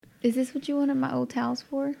Is this what you wanted my old towels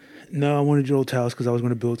for? No, I wanted your old towels because I was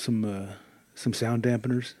going to build some sound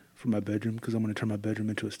dampeners for my bedroom because I'm going to turn my bedroom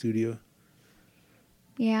into a studio.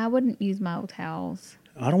 Yeah, I wouldn't use my old towels.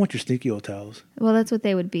 I don't want your stinky old towels. Well, that's what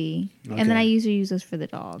they would be. Okay. And then I usually use those for the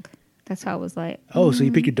dog. That's how I was like. Oh, so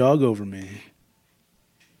you pick your dog over me.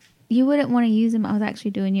 You wouldn't want to use them. I was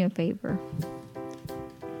actually doing you a favor.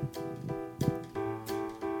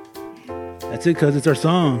 That's it, because it's our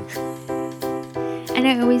song. I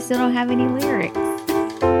know, we still don't have any lyrics.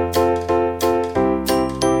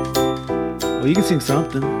 Well, you can sing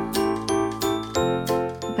something.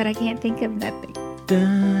 But I can't think of nothing.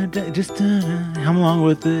 Hum along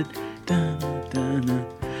with it.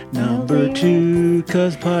 Number 2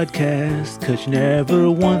 Cuz podcast, 'cause she never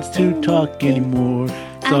wants to talk anymore.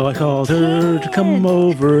 So I called her to come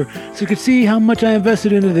over so you could see how much I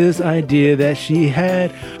invested into this idea that she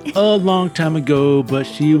had a long time ago, but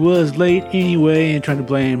she was late anyway and trying to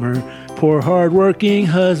blame her poor hard-working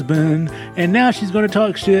husband. And now she's going to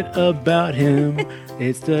talk shit about him.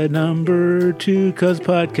 It's the Number 2 Cuz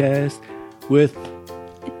podcast with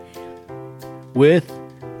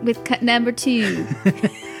cut number 2.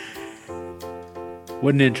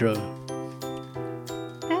 What an intro.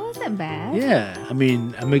 That wasn't bad. Yeah, I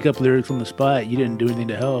mean, I make up lyrics on the spot. You didn't do anything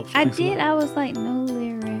to help. So I thanks a did. lot. I was like, no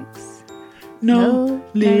lyrics. No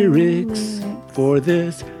lyrics lyrics. for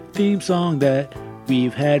this theme song that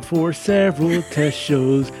we've had for several test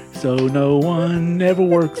shows. So no one ever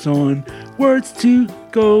works on words to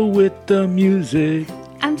go with the music.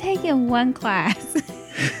 I'm taking one class.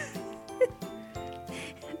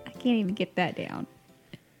 I can't even get that down.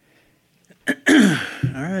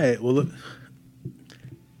 All right. Well, look.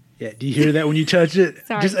 Yeah. Do you hear that when you touch it?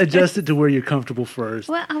 Sorry. Just adjust it to where you're comfortable first.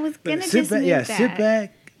 Well, I was going to Sit just back. move Yeah. that. Sit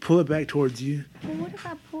back. Pull it back towards you. Well, what if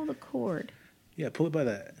I pull the cord? Yeah. Pull it by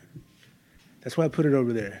that. That's why I put it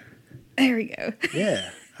over there. There we go. Yeah.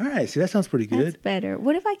 All right. See, that sounds pretty good. That's better.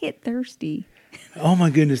 What if I get thirsty? Oh my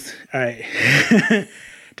goodness. All right.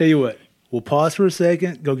 Tell you what. We'll pause for a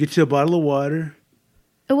second. Go get you a bottle of water.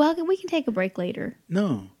 Well, we can take a break later.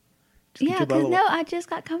 No. Just get Yeah, you a bottle because of I just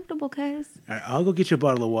got comfortable, cuz. All right, I'll go get you a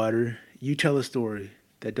bottle of water. You tell a story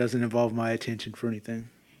that doesn't involve my attention for anything.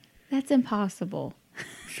 That's impossible.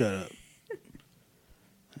 Shut up.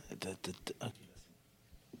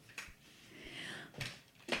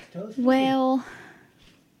 Well,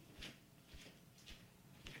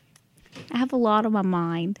 I have a lot on my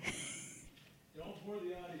mind. Don't bore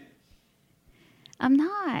the audience. I'm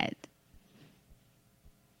not.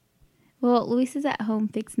 Well, Luis is at home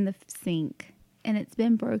fixing the sink, and it's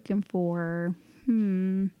been broken for,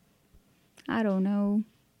 I don't know,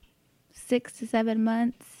 6 to 7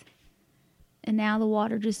 months. And now the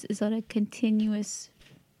water just is on a continuous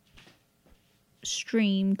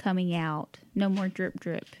stream coming out. No more drip,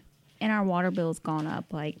 drip. And our water bill's gone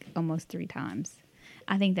up like almost 3 times.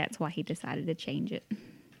 I think that's why he decided to change it.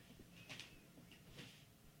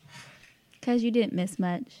 Because you didn't miss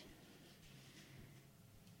much.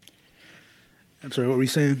 I'm sorry, what were you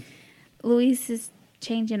saying? Luis is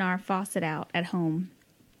changing our faucet out at home.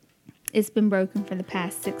 It's been broken for the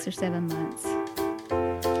past 6 or 7 months.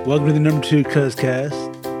 Welcome to the Number 2 Cuz Cast.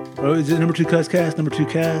 Oh, is it Number 2 Cuz Cast? Number 2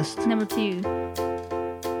 Cast? Number 2.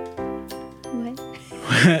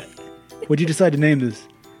 What? What'd you decide to name this?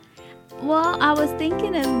 Well, I was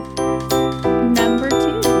thinking of number 2.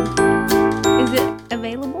 Is it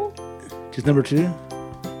available? Just Number 2?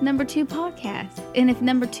 Number 2 podcast. And if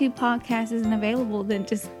number 2 podcast isn't available, then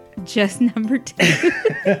just number 2.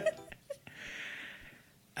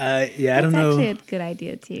 Yeah, I don't know. That's actually a good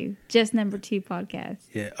idea too. Just number 2 podcast.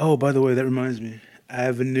 Yeah. Oh, by the way, that reminds me. I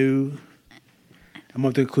have a new. I'm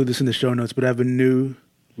going to include this in the show notes, but I have a new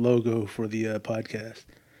logo for the podcast.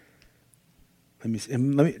 Let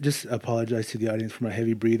me just apologize to the audience for my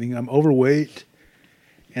heavy breathing. I'm overweight,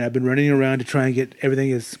 and I've been running around to try and get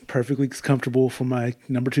everything as perfectly comfortable for my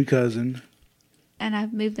number 2 cousin. And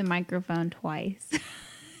I've moved the microphone twice.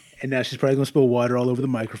 And now she's probably going to spill water all over the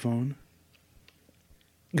microphone.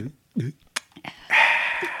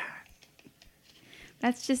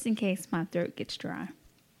 That's just in case my throat gets dry.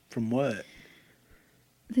 From what?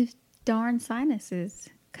 The darn sinuses.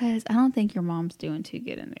 Because I don't think your mom's doing too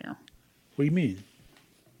good in there. What do you mean?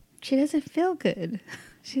 She doesn't feel good.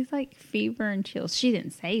 She's like fever and chills. She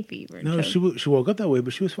didn't say fever and No, chills. she woke up that way,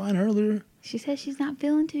 but she was fine earlier. She said she's not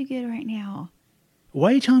feeling too good right now.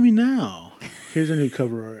 Why are you telling me now? Here's a new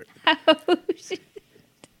cover art. Oh, shit.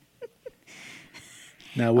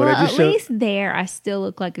 Now, what Well, I just at showed. least there I still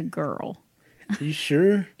look like a girl. Are you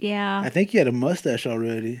sure? Yeah. I think you had a mustache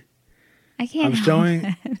already. I can't I'm help showing-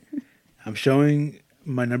 it. I'm showing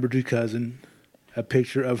my number 2 cousin a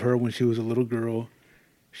picture of her when she was a little girl.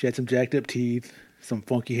 She had some jacked up teeth, some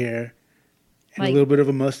funky hair, and a little bit of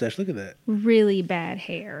a mustache. Look at that. Really bad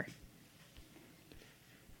hair.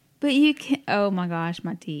 But you can... Oh, my gosh,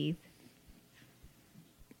 my teeth.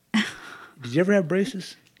 Did you ever have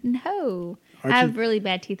braces? No. Aren't I have you- really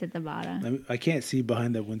bad teeth at the bottom. I can't see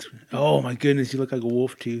behind that windscreen. Oh, my goodness. You look like a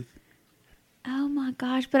wolf tooth. Oh, my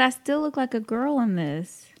gosh. But I still look like a girl in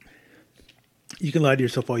this. You can lie to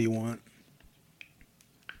yourself all you want.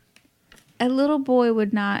 A little boy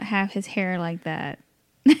would not have his hair like that.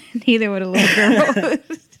 Neither would a little girl.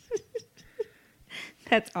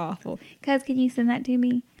 That's awful. Cuz, can you send that to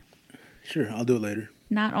me? Sure, I'll do it later.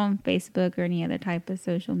 Not on Facebook or any other type of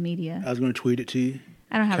social media. I was going to tweet it to you.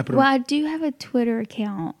 I don't have... Can I put it Well, on- I do have a Twitter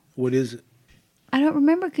account. What is it? I don't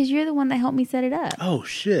remember because you're the one that helped me set it up. Oh,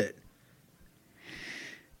 shit.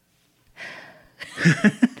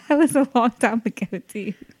 That was a long time ago,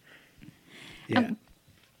 too. Yeah.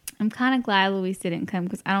 I'm kind of glad Luis didn't come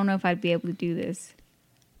because I don't know if I'd be able to do this.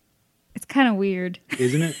 It's kind of weird.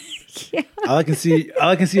 Isn't it? Yeah. All I can see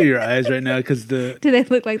are your eyes right now because Do they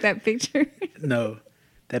look like that picture? no,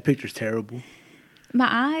 that picture's terrible. My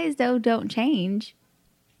eyes, though, don't change.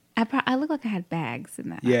 I look like I had bags in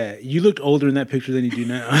that. Yeah, you looked older in that picture than you do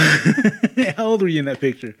now. How old were you in that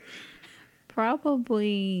picture?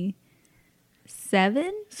 Probably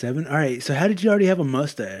 7. 7? All right, so how did you already have a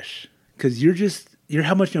mustache? Because you're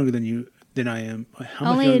how much younger than I am?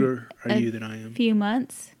 How much Only younger are a you than I am? Few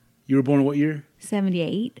months. You were born in what year?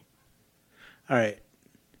 78. All right.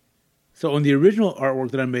 So on the original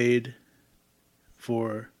artwork that I made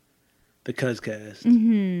for the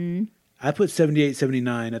Cuzcast, I put 78,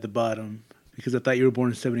 79 at the bottom because I thought you were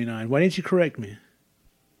born in 79. Why didn't you correct me?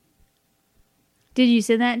 Did you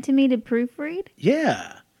send that to me to proofread?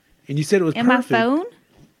 Yeah. And you said it was In perfect. my phone?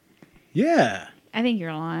 Yeah. I think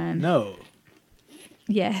you're lying. No.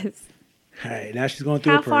 Yes. All right, now she's going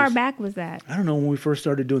through How her far purse. back was that? I don't know when we first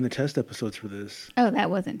started doing the test episodes for this. Oh, that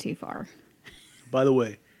wasn't too far. By the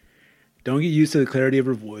way, don't get used to the clarity of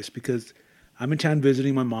her voice because I'm in town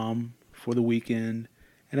visiting my mom for the weekend,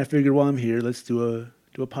 and I figured while I'm here, let's do a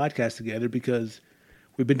podcast together because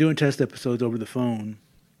we've been doing test episodes over the phone,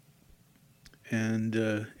 and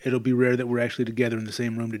it'll be rare that we're actually together in the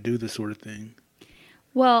same room to do this sort of thing.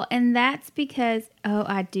 Well, and that's because,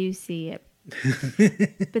 I do see it.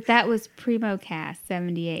 But that was Primo Cast,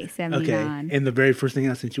 78, 79. Okay, and the very first thing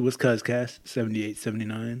I sent you was Cuzcast, 78,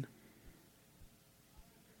 79.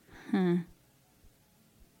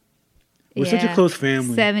 We're such a close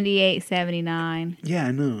family. 78, 79. Yeah,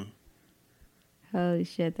 I know. Holy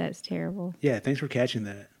shit, that's terrible. Yeah, thanks for catching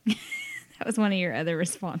that. That was one of your other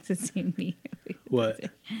responses to me. What?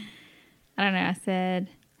 I don't know. I said,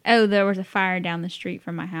 there was a fire down the street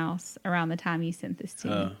from my house around the time you sent this to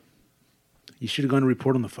me. You should have gone to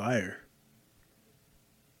report on the fire.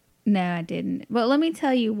 No, I didn't. But let me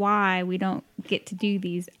tell you why we don't get to do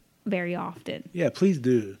these very often. Yeah, please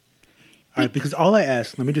do. All right, because all I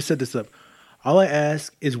ask, let me just set this up. All I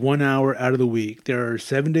ask is 1 hour out of the week. There are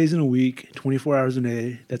 7 days in a week, 24 hours a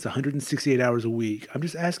day. That's 168 hours a week. I'm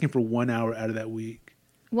just asking for 1 hour out of that week.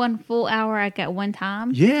 1 full hour at one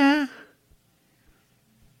time? Yeah.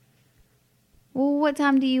 Well, what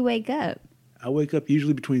time do you wake up? I wake up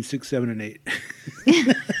usually between 6, 7, and 8.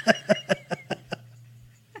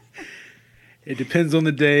 It depends on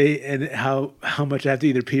the day and how much I have to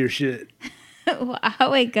either pee or shit. Well, I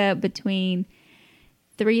wake up between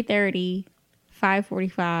 3:30,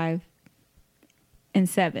 5:45, and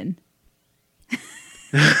 7.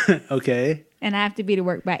 Okay. And I have to be to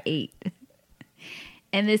work by 8.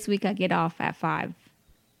 And this week I get off at 5,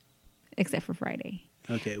 except for Friday.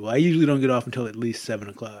 Okay. Well, I usually don't get off until at least 7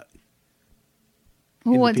 o'clock.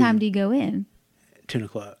 Well, In the what time PM. do you go in? 10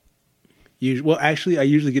 o'clock. Well, actually, I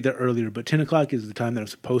usually get there earlier, but 10 o'clock is the time that I'm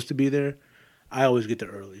supposed to be there. I always get there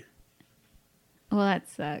early. Well, that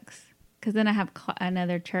sucks. Because then I have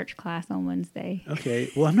another church class on Wednesday. Okay.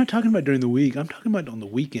 Well, I'm not talking about during the week. I'm talking about on the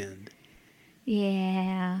weekend.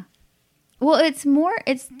 Yeah. Well,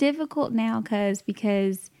 it's difficult now because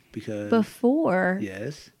Because. before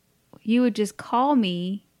Yes. you would just call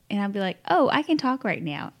me and I'd be like, oh, I can talk right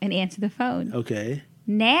now and answer the phone. Okay.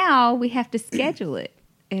 Now we have to schedule it.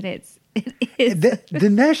 And it is.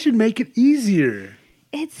 Then that should make it easier.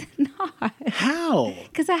 It's not. How?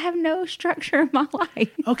 Because I have no structure in my life.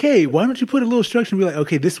 Okay. Why don't you put a little structure and be like,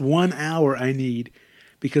 okay, this 1 hour I need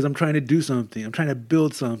because I'm trying to do something. I'm trying to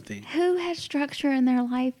build something. Who has structure in their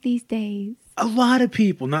life these days? A lot of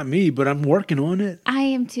people, not me, but I'm working on it. I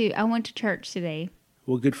am too. I went to church today.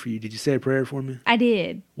 Well, good for you. Did you say a prayer for me? I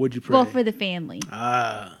did. What'd you pray? Well, for the family.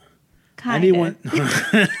 Ah. I need Kinda. one.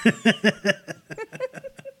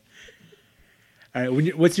 All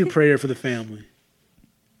right. What's your prayer for the family?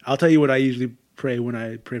 I'll tell you what I usually pray when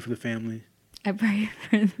I pray for the family. I pray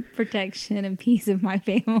for the protection and peace of my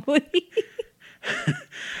family.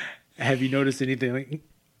 Have you noticed anything? Like,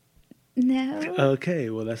 No. okay,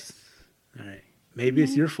 well that's all right. Maybe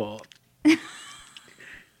it's your fault.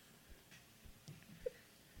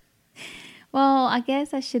 Well, I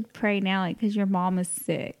guess I should pray now, like, because your mom is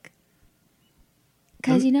sick.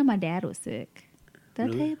 Because you know my dad was sick. Did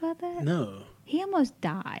I tell you about that? No. He almost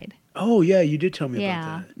died. Oh yeah, you did tell me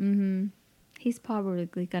Yeah. about that. Mm-hmm. He's probably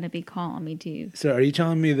going to be calling me too. So are you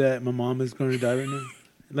telling me that my mom is going to die right now?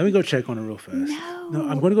 Let me go check on her real fast. No.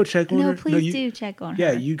 I'm going to go check on her. No, please you, do check on her.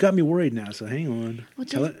 Yeah, you got me worried now, so hang on. Well,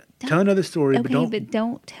 Tell another story, Okay, but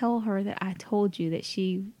don't tell her that I told you that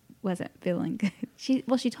she wasn't feeling good. She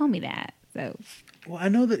told me that. So Well, I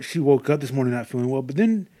know that she woke up this morning not feeling well, but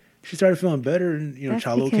then she started feeling better, and That's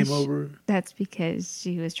Chalo because came over. That's because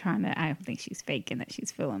she was trying to. I don't think she's faking that she's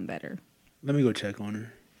feeling better. Let me go check on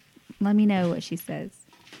her. Let me know what she says.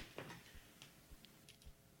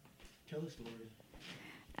 Tell the story.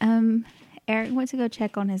 Eric went to go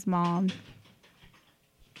check on his mom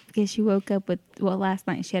because she woke up with, last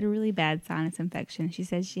night she had a really bad sinus infection. She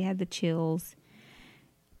said she had the chills.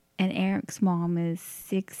 And Eric's mom is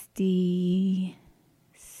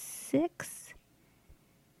 66.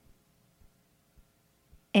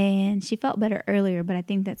 And she felt better earlier, but I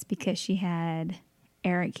think that's because she had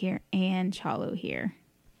Eric here and Chalo here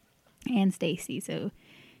and Stacy. So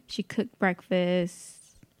she cooked breakfast,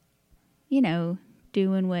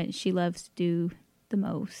 doing what she loves to do the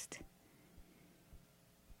most.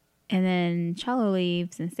 And then Chalo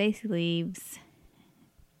leaves and Stacy leaves.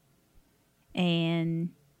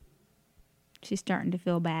 And she's starting to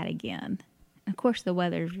feel bad again. Of course, the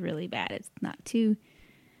weather's really bad. It's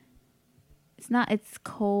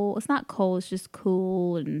cold. It's not cold. It's just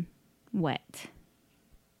cool and wet.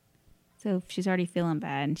 So if she's already feeling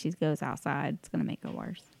bad and she goes outside, it's going to make her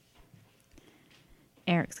worse.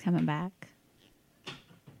 Eric's coming back.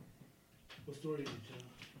 What story did you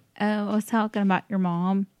tell? I was talking about your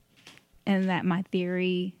mom and that my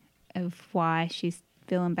theory of why she's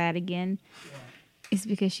feeling bad again is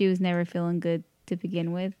because she was never feeling good to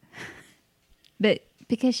begin with. But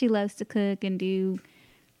because she loves to cook and do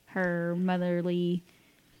her motherly,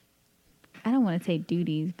 I don't want to say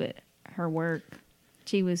duties, but her work,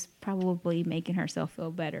 she was probably making herself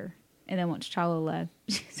feel better. And then once Chalo left,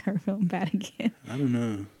 she started feeling bad again. I don't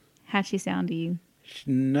know. How'd she sound to you?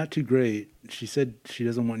 Not too great. She said she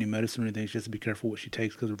doesn't want any medicine or anything. She has to be careful what she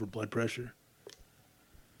takes because of her blood pressure.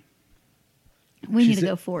 We need to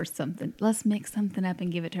go force something. Let's mix something up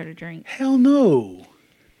and give it to her to drink. Hell no.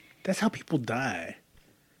 That's how people die.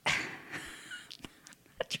 I'm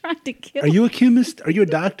trying to kill Are you a chemist? Are you a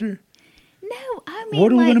doctor? No, I mean,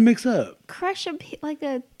 What are we going to mix up? crush like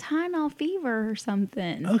a Tylenol fever or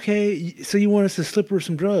something. Okay, so you want us to slip her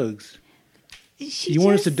some drugs. You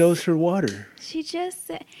want us to dose her water. She just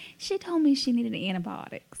said, she told me she needed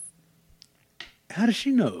antibiotics. How does she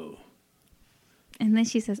know? And then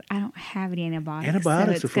she says, I don't have any antibiotics.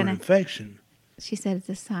 Antibiotics are for an infection. She said it's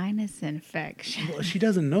a sinus infection. Well, she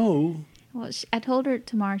doesn't know. Well, I told her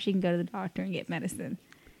tomorrow she can go to the doctor and get medicine.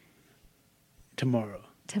 Tomorrow.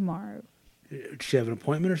 Tomorrow. Does she have an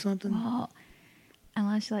appointment or something? Well,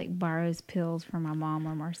 unless she borrows pills from my mom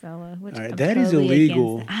or Marcella, which All right, I'm that is totally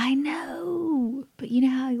illegal. against. I know, but you know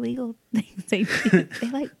how illegal things they do.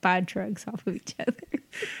 They buy drugs off of each other.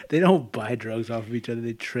 They don't buy drugs off of each other.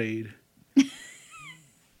 They trade.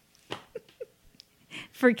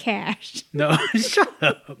 For cash. No, shut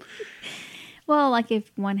up. Well,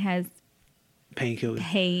 if one has Painkillers.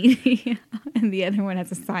 pain and the other one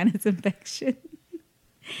has a sinus infection,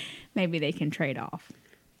 maybe they can trade off.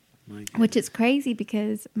 Which is crazy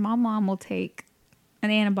because my mom will take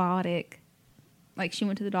an antibiotic. She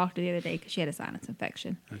went to the doctor the other day because she had a sinus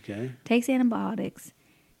infection. Okay. Takes antibiotics.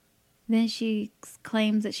 Then she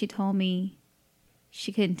claims that she told me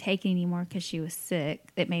she couldn't take it anymore because she was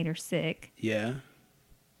sick. It made her sick. Yeah.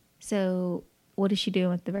 So what is she doing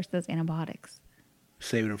with the rest of those antibiotics?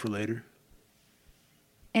 Saving them for later.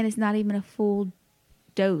 And it's not even a full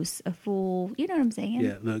dose, you know what I'm saying?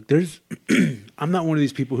 Yeah, look, I'm not one of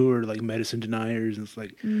these people who are medicine deniers and it's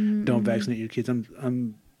don't vaccinate your kids.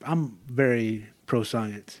 I'm very pro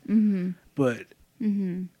science. Mm-hmm. But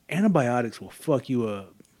antibiotics will fuck you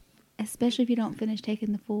up. Especially if you don't finish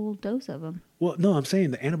taking the full dose of them. Well, no, I'm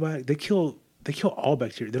saying the antibiotic, they kill all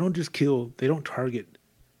bacteria. They don't target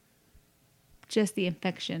just the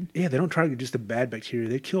infection. Yeah, they don't target just the bad bacteria.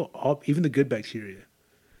 They kill even the good bacteria.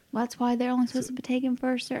 Well, that's why they're only supposed to be taken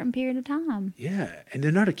for a certain period of time. Yeah, and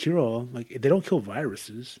they're not a cure-all. Like, they don't kill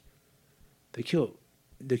viruses. They kill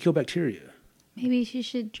bacteria. Maybe she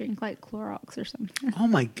should drink like Clorox or something. Oh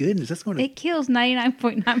my goodness, that's going to... It kills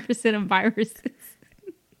 99.9% of viruses.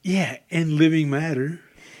 Yeah, and living matter.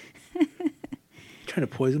 You're trying to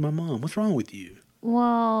poison my mom. What's wrong with you?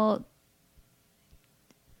 Well,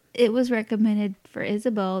 it was recommended for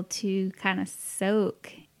Isabel to kind of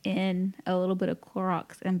soak in a little bit of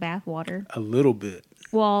Clorox and bath water. A little bit.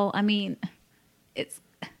 Well, I mean, it's...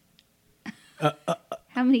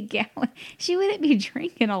 How many gallons? She wouldn't be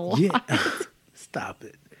drinking a lot. Yeah. Stop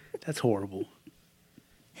it. That's horrible.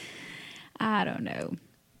 I don't know.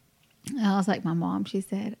 I was like my mom. She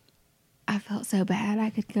said, I felt so bad I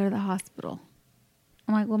could go to the hospital.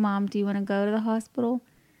 I'm like, well, Mom, do you want to go to the hospital?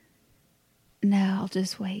 No, I'll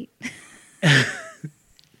just wait.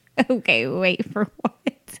 Okay, wait for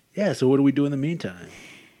what? Yeah, so what do we do in the meantime?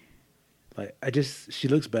 Like, she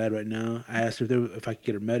looks bad right now. I asked her if I could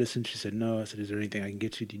get her medicine. She said no. I said, is there anything I can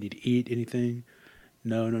get you? Do you need to eat anything?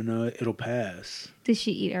 No, it'll pass. Did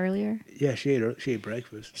she eat earlier? Yeah, she ate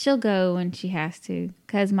breakfast. She'll go when she has to.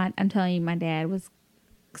 Because I'm telling you, my dad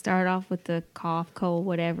started off with the cough, cold,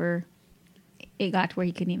 whatever. It got to where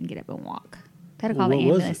he couldn't even get up and walk. They had to call the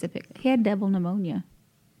ambulance to pick. He had double pneumonia.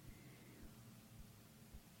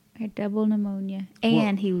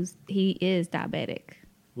 And he is diabetic.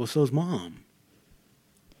 Well, so's Mom.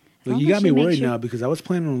 Look, you got me worried now because I was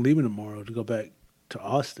planning on leaving tomorrow to go back to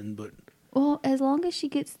Austin, but... Well, as long as she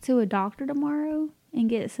gets to a doctor tomorrow and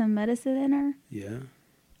gets some medicine in her... Yeah.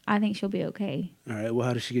 I think she'll be okay. All right. Well,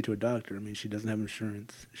 how does she get to a doctor? I mean, she doesn't have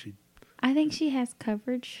insurance. I think she has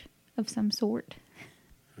coverage of some sort.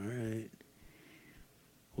 All right.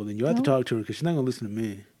 Well, then you have to talk to her because she's not going to listen to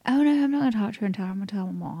me. Oh, no, I'm not going to talk to her until I'm going to tell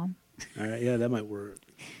my mom. All right. Yeah, that might work.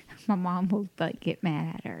 My mom will get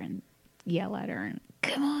mad at her and yell at her and,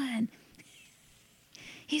 come on.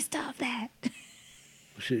 You stop that.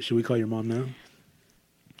 Should we call your mom now?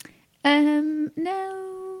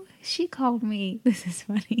 No. She called me. This is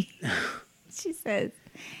funny. She says,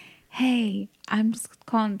 hey, I'm just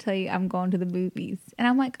calling to tell you I'm going to the movies. And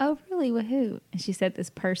I'm like, oh, really? With who? And she said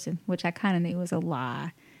this person, which I kind of knew was a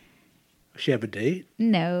lie. Does she have a date?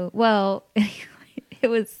 No. Well, it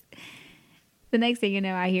was... The next thing you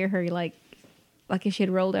know, I hear her like if she had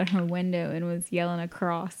rolled out her window and was yelling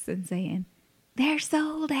across and saying, they're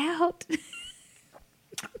sold out.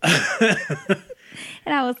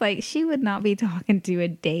 And I was like, she would not be talking to a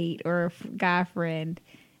date or a guy friend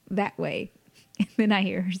that way. And then I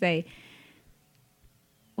hear her say,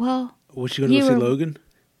 well... Was she going to go see Logan?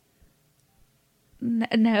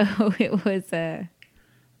 No, it was... The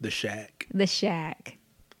Shack. The Shack.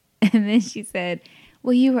 And then she said...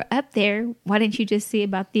 Well, you were up there. Why didn't you just see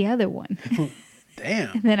about the other one?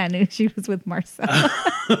 Damn. And then I knew she was with Marcella.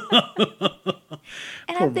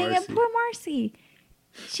 And I'm thinking, poor Marcy.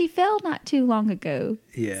 She fell not too long ago.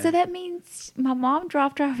 Yeah. So that means my mom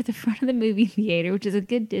dropped her off at the front of the movie theater, which is a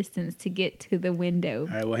good distance to get to the window.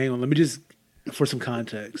 All right, well, hang on. Let me just, for some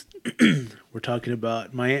context, we're talking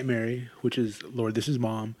about my Aunt Mary, which is, Lord, this is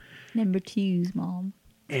Mom. Number 2's mom.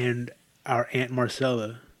 And our Aunt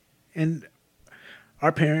Marcella. And...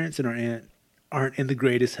 Our parents and our aunt aren't in the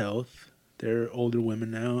greatest health. They're older women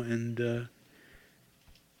now, and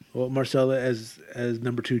well, Marcella, as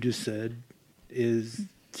number 2 just said,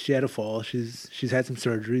 she had a fall. She's had some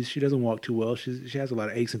surgeries. She doesn't walk too well. She has a lot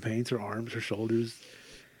of aches and pains. Her arms, her shoulders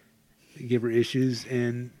give her issues,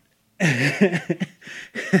 and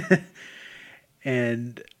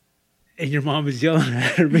and your mom is yelling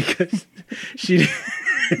at her because she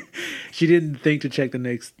didn't think to check the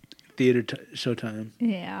next theater showtime.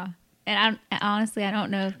 Yeah. And honestly, I don't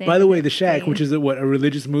know if they... By the way, The Shack, which is a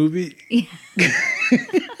religious movie? Yeah.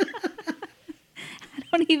 I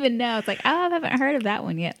don't even know. It's like, I haven't heard of that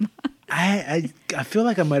one yet. I feel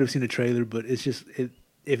like I might have seen a trailer, but it's just...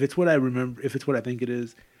 if it's what I remember, if it's what I think it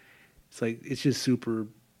is, it's like, it's just super,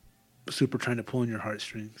 super trying to pull on your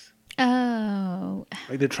heartstrings. Oh.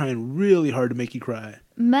 Like they're trying really hard to make you cry.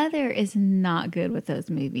 Mother is not good with those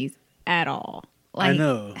movies at all. Like, I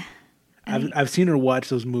know. I've seen her watch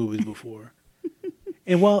those movies before.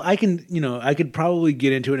 And while I could probably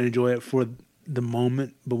get into it and enjoy it for the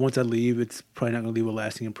moment, but once I leave, it's probably not going to leave a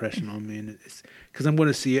lasting impression on me. And it's because I'm going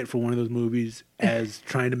to see it for one of those movies as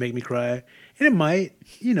trying to make me cry. And it might,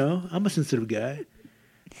 I'm a sensitive guy.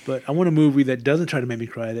 But I want a movie that doesn't try to make me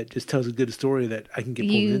cry, that just tells a good story that I can get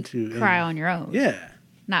pulled into. You cry on your own. Yeah.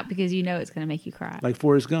 Not because you know it's going to make you cry. Like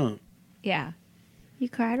Forrest Gump. Yeah. You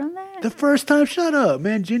cried on that? The first time, shut up,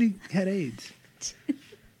 man. Jenny had AIDS.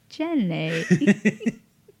 Jenny.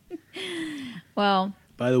 Well.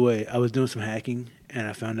 By the way, I was doing some hacking and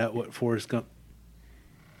I found out what Forrest Gump.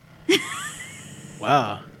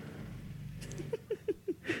 Wow.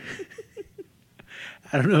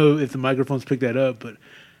 I don't know if the microphones picked that up, but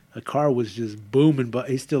a car was just booming by.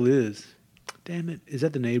 He still is. Damn it. Is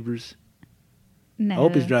that the neighbors? No. I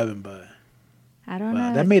hope he's driving by. I don't Wow,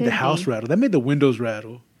 know. that It made the could house be. rattle. That made the windows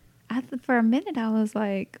rattle. For a minute, I was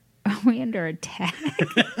like, are we under attack?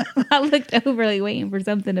 I looked over, like, waiting for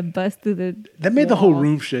something to bust through the That made the whole wall.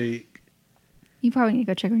 room shake. You probably need to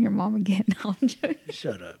go check on your mom again. No, I'm joking.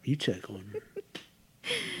 Shut up. You check on her.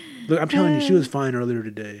 Look, I'm telling you, she was fine earlier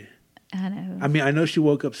today. I know. I mean, I know she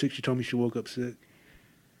woke up sick. She told me she woke up sick.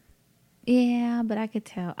 Yeah, but I could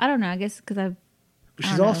tell. I don't know. I guess because But I she's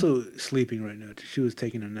don't know. also sleeping right now. She was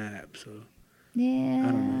taking a nap, so Yeah.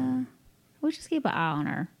 I don't know. We'll just keep an eye on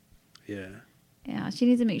her. yeah. Yeah, she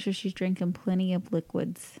needs to make sure she's drinking plenty of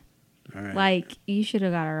liquids. All right. Like, you should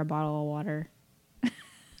have got her a bottle of water.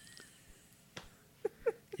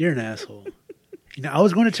 You're an asshole. You know, I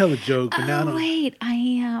was going to tell a joke, but now I Oh, don't. wait. I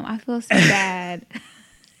am. I feel so bad.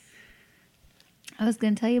 I was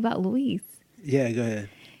going to tell you about Luis. Yeah, go ahead.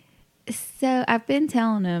 So, I've been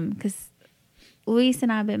telling him because Luis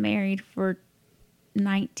and I have been married for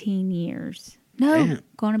 19 years. No, Damn.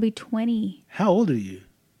 going to be 20, How old are you?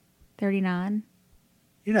 39.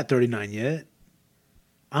 You're not 39 yet.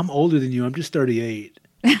 I'm older than you. I'm just 38.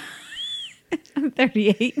 I'm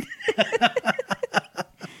 38.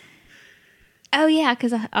 Oh, yeah,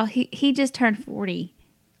 because he just turned 40.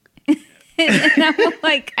 And I'm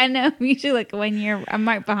like, I know, I'm usually like 1 year, I'm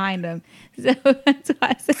right behind him. So that's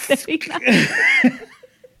why I said 39.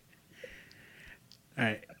 All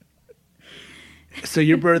right. So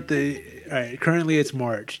your birthday, all right, currently it's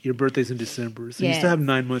March. Your birthday's in December. So you Yes. still have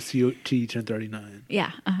 9 months till you turn 39.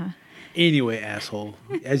 Yeah, Anyway, asshole,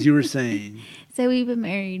 as you were saying, So we've been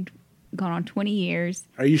married, going on 20 years.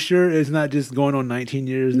 are you sure it's not just going on 19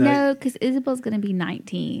 years now? No, because Isabel's going to be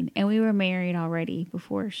 19, and we were married already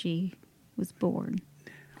before she was born.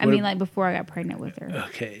 I What mean, ab- like before I got pregnant with her.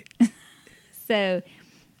 Okay. So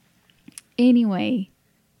anyway,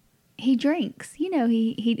 he drinks. You know,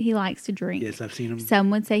 he likes to drink. Yes, I've seen him. Some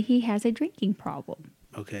would say he has a drinking problem.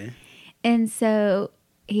 Okay. And so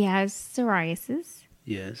he has psoriasis,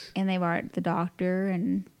 Yes. and the doctor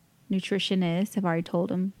and nutritionist have already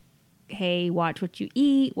told him, hey, watch what you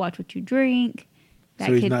eat, watch what you drink.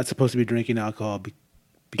 So he's not supposed to be drinking alcohol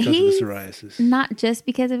because of the He's psoriasis. Not just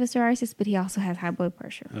because of his psoriasis, but he also has high blood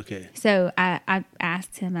pressure. Okay. So I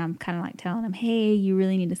asked him, I'm kind of like telling him, hey, you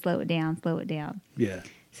really need to slow it down. Yeah.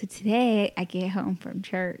 So today I get home from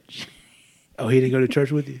church. Oh, he didn't go to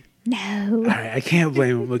church with you? No. All right, I can't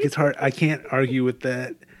blame him. Look, it's hard. I can't argue with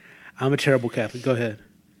that. I'm a terrible Catholic. Go ahead.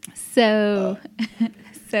 So,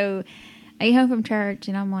 so I get home from church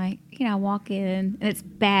and I'm like, I walk in and it's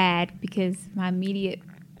bad because my immediate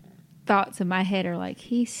thoughts in my head are like,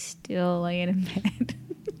 he's still laying in bed.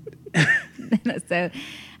 So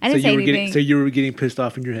I didn't say anything. So you were getting pissed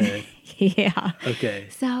off in your head. Yeah. Okay.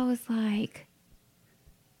 So I was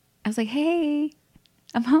like, hey,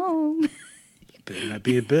 I'm home. Better not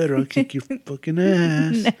be in bed or I'll kick your fucking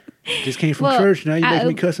ass. Just came from Well, church. Now you I make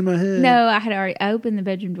me op- cuss in my head. No, I had already opened the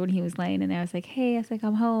bedroom door when he was laying in there. I was like, hey,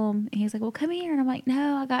 I'm home. And he was like, well, come here. And I'm like,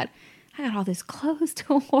 no, I got all this clothes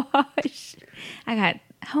to wash. I got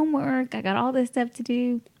homework. I got all this stuff to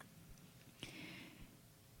do.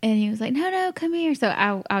 And he was like, no, come here. So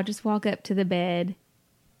I'll just walk up to the bed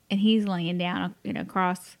and he's laying down,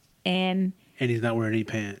 across and And he's not wearing any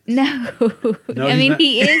pants. no. No, I he's mean, not.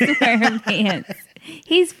 he is wearing pants.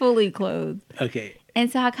 He's fully clothed. Okay.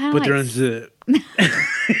 And so I kind But of they're like, unzipped.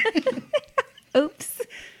 oops,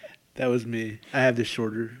 That was me. I have this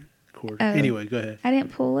shorter cord. Oh. Anyway, go ahead. I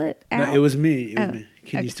didn't pull it out. No, it was me. Oh, Can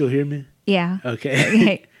you okay. still hear me? Yeah. Okay.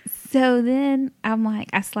 Okay. So then I'm like,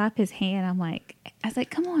 I slap his hand. I was like,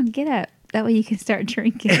 come on, get up. That way you can start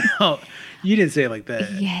drinking. Oh, you didn't say it like that.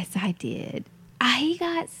 Yes, I did. He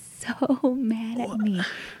got so mad at me.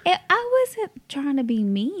 And I wasn't trying to be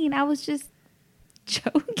mean. I was just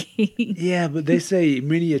joking. Yeah, but they say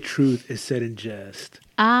many a truth is said in jest.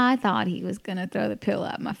 I thought he was going to throw the pillow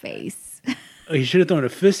at my face. Oh, you should have thrown a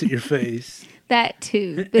fist at your face. That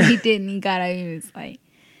too. But he didn't. He got out. He was like,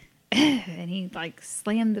 and he like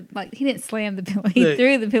slammed he didn't slam the pillow. He Look,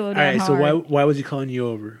 threw the pillow All down right, so hard. why was he calling you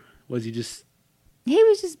over? Was he just... He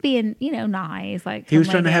was just being, nice. Like He was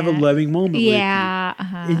something trying to like have a that. loving moment Yeah, with you.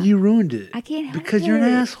 uh-huh. And you ruined it. I can't help because you're an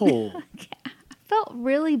it. asshole. I felt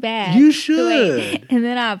really bad. You the way- should. And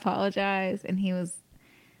then I apologized, and he was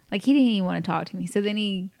like, he didn't even want to talk to me. So then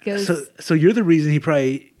he goes, So you're the reason he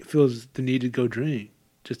probably feels the need to go drink,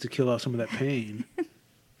 just to kill off some of that pain.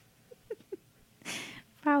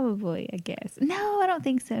 Probably, I guess. No, I don't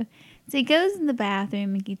think so. So he goes in the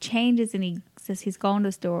bathroom and he changes and he says he's going to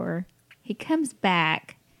the store. He comes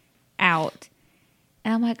back out.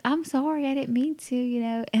 And I'm like, I'm sorry, I didn't mean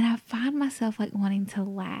to, And I find myself like wanting to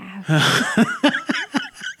laugh.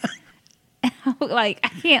 And I'm like, I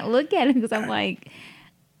can't look at him because I'm like,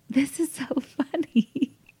 this is so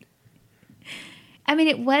funny. I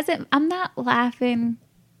mean, I'm not laughing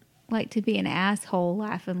like to be an asshole,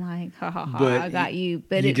 laughing like, ha ha ha, I got you.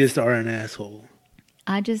 But you just are an asshole.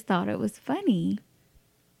 I just thought it was funny.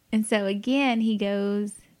 And so again, he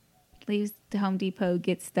goes, leaves the Home Depot,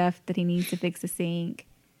 gets stuff that he needs to fix the sink,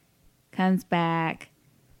 comes back,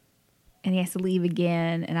 and he has to leave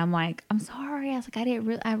again. And I'm like, I'm sorry. I was like,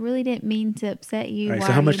 I really didn't mean to upset you. All right,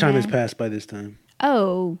 so how much time has passed by this time?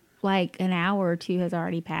 Oh, like an hour or two has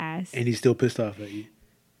already passed. And he's still pissed off at you?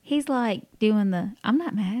 He's like doing I'm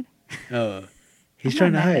not mad. Oh, he's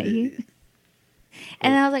trying to hide it.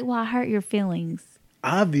 And I was like, well, I hurt your feelings.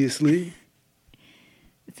 Obviously.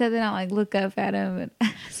 So then I like look up at him and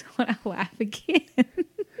I just want to laugh again.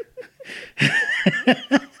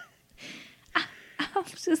 I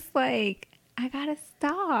was just like, I gotta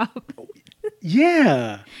stop.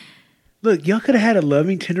 Yeah. Look, y'all could have had a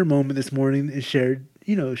loving, tender moment this morning and shared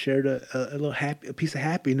a little a piece of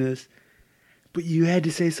happiness. But you had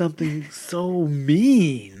to say something so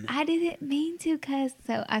mean. I didn't mean to,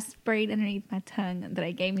 so I sprayed underneath my tongue that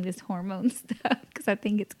gave me this hormone stuff because I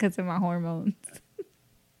think it's because of my hormones.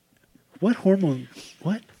 What hormone?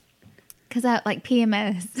 What? Because I like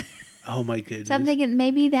PMS. Oh my goodness. So I'm thinking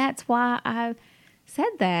maybe that's why I said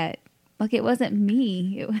that. Like it wasn't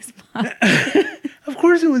me. It was Of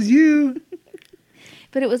course it was you.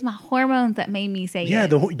 But it was my hormones that made me say yeah,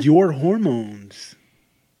 it. Your hormones.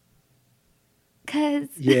 Because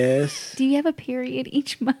yes. Do you have a period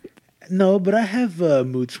each month? No, but I have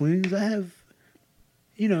mood swings. I have,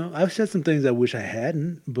 I've said some things I wish I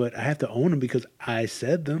hadn't, but I have to own them because I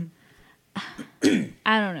said them.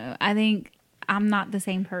 I don't know. I think I'm not the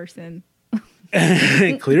same person.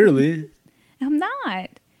 Clearly. I'm not.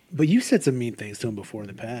 But you said some mean things to him before in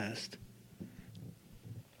the past.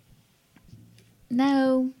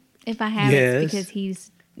 No, if I have, yes. It's because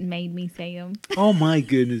he's made me say them. Oh my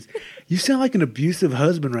goodness. You sound like an abusive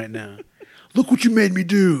husband right now. Look what you made me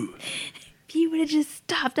do. If you would have just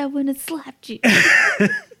stopped, I wouldn't have slapped you.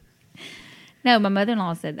 No, my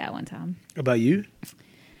mother-in-law said that one time. About you?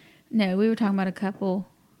 No, we were talking about a couple.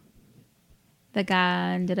 The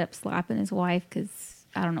guy ended up slapping his wife because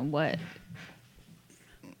I don't know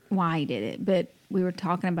why he did it. But we were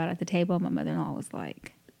talking about it at the table. And my mother-in-law was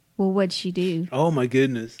like, well, what'd she do? Oh my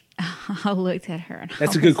goodness. I looked at her. And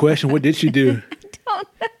That's a good question. What did she do? I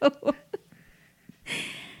don't know.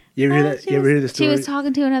 You ever hear that? You ever hear the story? She was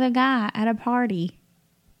talking to another guy at a party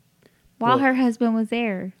while her husband was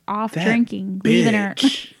there, drinking, leaving her.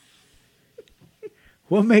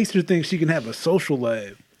 What makes her think she can have a social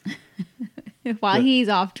life? While he's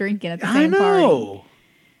off drinking at the same party. I know.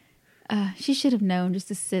 She should have known just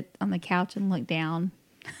to sit on the couch and look down.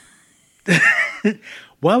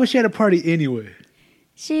 Why was she at a party anyway?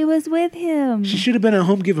 She was with him. She should have been at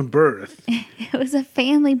home giving birth. It was a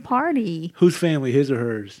family party. Whose family, his or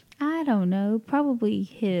hers? I don't know. Probably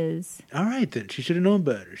his. All right, then. She should have known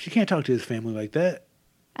better. She can't talk to his family like that.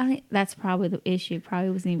 That's probably the issue.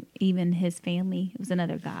 Probably wasn't even his family. It was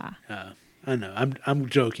another guy. I know. I'm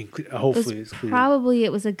joking. Hopefully it's clear. Probably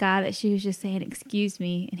it was a guy that she was just saying, excuse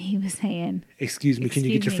me. And he was saying, excuse me, can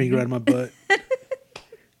you get your finger out of my butt?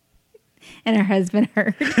 And her husband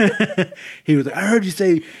heard. He was like, I heard you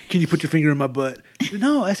say, can you put your finger in my butt?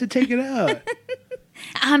 No, I said, take it out.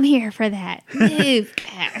 I'm here for that. Move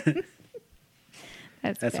that.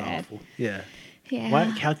 That's bad. Awful. Yeah. Yeah.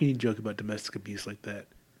 How can you joke about domestic abuse like that?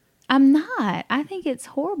 I'm not. I think it's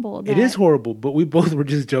horrible. It is horrible, but we both were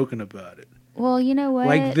just joking about it. Well, you know what?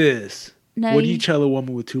 Like this. No, what do you tell a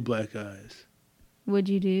woman with two black eyes? What'd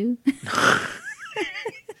you do?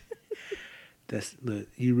 Look,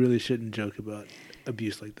 you really shouldn't joke about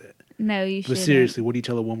abuse like that. No, you shouldn't. But seriously, what do you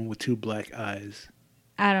tell a woman with two black eyes?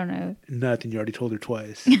 I don't know. Nothing. You already told her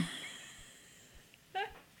twice.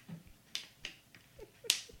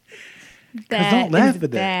 Don't laugh at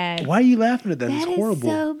that. Bad. Why are you laughing at that? It's horrible.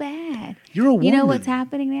 That is so bad. You're a woman. You know what's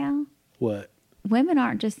happening now? What? Women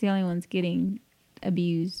aren't just the only ones getting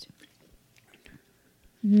abused.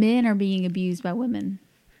 Men are being abused by women.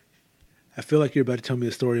 I feel like you're about to tell me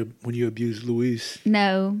a story of when you abused Luis.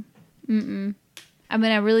 No. Mm-mm. I mean,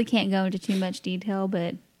 I really can't go into too much detail,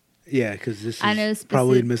 but... Yeah, because this is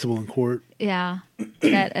probably admissible in court. Yeah.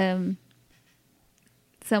 That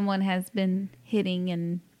someone has been hitting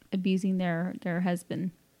and abusing their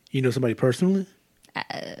husband. You know somebody personally?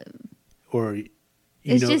 Or you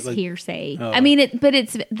It's know, just like, hearsay. Oh. I mean,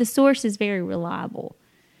 it's the source is very reliable,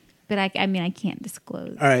 but I mean, I can't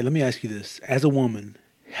disclose. All right, let me ask you this: as a woman,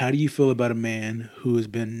 how do you feel about a man who has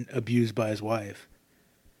been abused by his wife?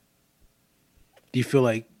 Do you feel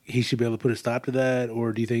like he should be able to put a stop to that,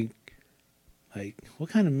 or do you think, like, what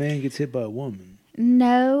kind of man gets hit by a woman?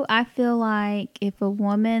 No, I feel like if a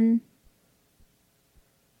woman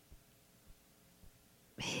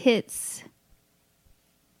hits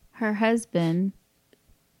her husband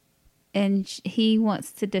and he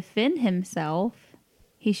wants to defend himself,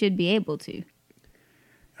 he should be able to.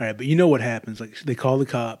 All right, but you know what happens? Like, they call the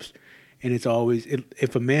cops, and it's always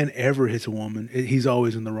if a man ever hits a woman, he's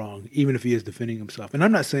always in the wrong, even if he is defending himself. And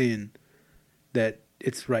I'm not saying that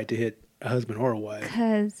it's right to hit a husband or a wife.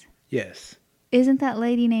 Because Yes, isn't that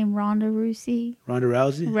lady named Ronda Rousey? Ronda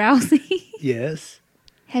Rousey. Rousey? Yes.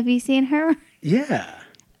 Have you seen her? Yeah.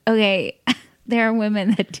 Okay, there are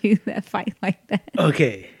women that do that, fight like that.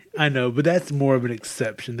 Okay, I know, but that's more of an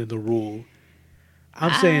exception than the rule.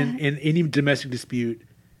 I'm saying in any domestic dispute,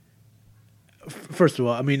 first of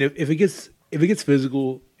all, I mean, if it gets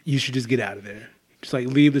physical, you should just get out of there. Just like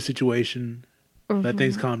leave the situation, let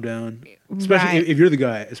things calm down. Especially Right. if you're the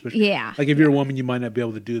guy, especially. Yeah. Like if you're a woman, you might not be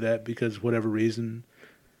able to do that because whatever reason.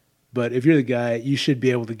 But if you're the guy, you should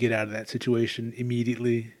be able to get out of that situation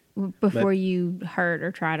immediately. Before you hurt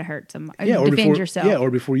or try to hurt somebody. Yeah, or defend before, yourself. Yeah,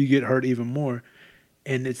 or before you get hurt even more.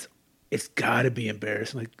 And it's got to be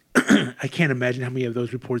embarrassing. Like I can't imagine how many of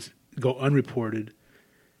those reports go unreported.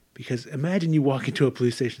 Because imagine you walk into a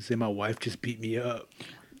police station and say, "My wife just beat me up."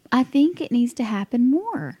 I think it needs to happen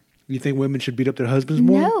more. You think women should beat up their husbands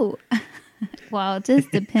more? No. Well, it just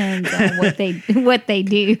depends on what they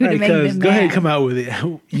do to All right, make them cuz go ahead and mad. come out with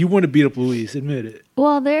it. You want to beat up Luis, admit it.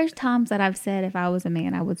 Well, there's times that I've said if I was a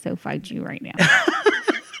man, I would so fight you right now.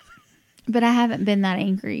 But I haven't been that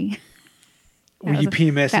angry. Were you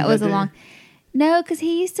PMSing That was that a day? long. No, because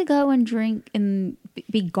he used to go and drink and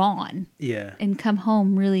be gone Yeah. and come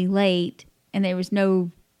home really late, and there was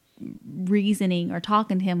no reasoning or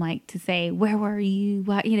talking to him like to say where were you,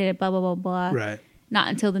 why, blah blah blah blah. Right. Not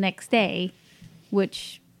until the next day,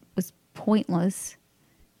 which was pointless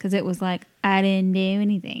because it was like I didn't do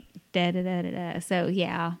anything. Da da da da da. So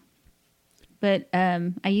yeah, but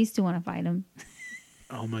I used to want to fight him,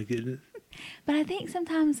 Oh my goodness. but I think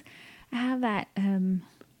sometimes I have that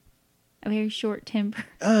a very short temper.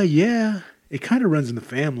 Yeah. It kind of runs in the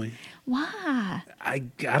family. Why? I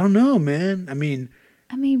don't know, man. I mean,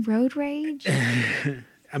 Road rage.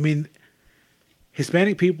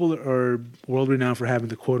 Hispanic people are world renowned for having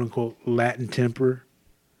the quote unquote Latin temper.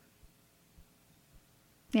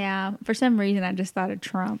 Yeah, for some reason I just thought of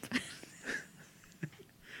Trump.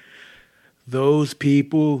 Those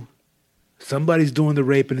people, somebody's doing the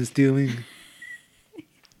raping and stealing.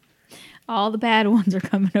 All the bad ones are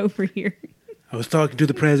coming over here. I was talking to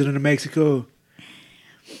the president of Mexico,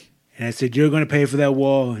 and I said, "You're going to pay for that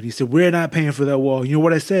wall." And he said, "We're not paying for that wall." You know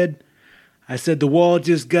what I said? I said, "The wall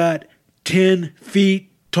just got 10 feet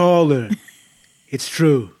taller." It's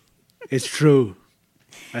true. It's true.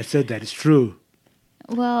 I said that. It's true.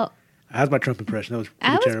 Well, How's my Trump impression? That was pretty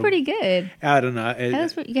I was terrible. pretty good. I don't know.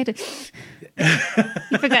 That was you got to.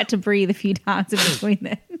 You forgot to breathe a few times in between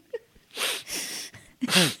that.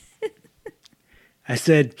 I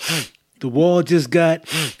said, "The wall just got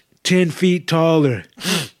 10 feet taller."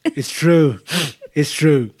 It's true. It's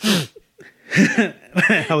true.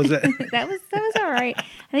 How was that? That was all right.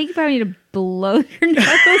 I think you probably need to blow your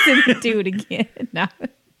nose and do it again. No.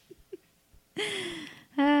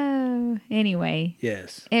 Oh, anyway.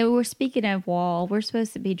 Yes. And we're speaking of wall. We're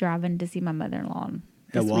supposed to be driving to see my mother-in-law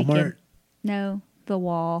At this Walmart? weekend. No, the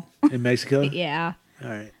wall. In Mexico? Yeah, All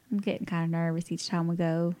right. I'm getting kind of nervous each time we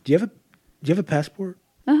go. Do you have a passport?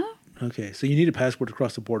 Uh huh. Okay, so you need a passport to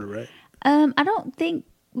cross the border, right? I don't think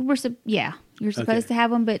yeah, you're supposed to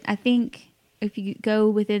have one, but I think if you go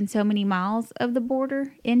within so many miles of the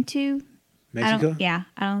border into Mexico? I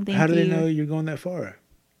don't think. How do they know you're going that far?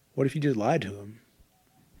 What if you just lied to them?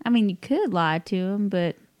 I mean, you could lie to them,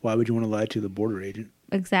 but Why would you want to lie to the border agent?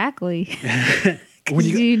 exactly. When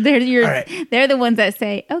you go- they're All right. they're the ones that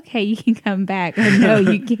say, "Okay, you can come back," or "No,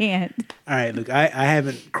 you can't." All right, look, I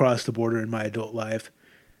haven't crossed the border in my adult life.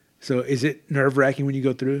 So is it nerve-wracking when you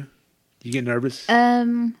go through? Do you get nervous?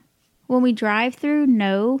 When we drive through,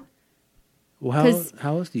 no, Well, 'cause-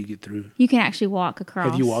 how else do you get through? you can actually walk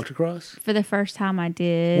across. Have you walked across? For the first time, I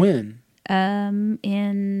did. When?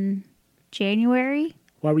 In January.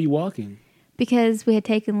 Why were you walking? Because we had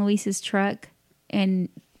taken Luis's truck and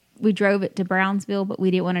we drove it to Brownsville, but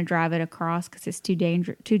we didn't want to drive it across because it's too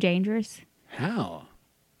dangerous. How?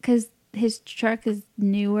 Because his truck is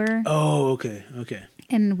newer, Oh, okay.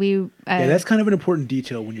 and we. Yeah, that's kind of an important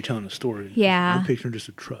detail when you're telling a story. Yeah. I'm picturing just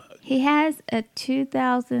a truck. He has a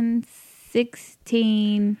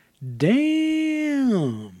 2016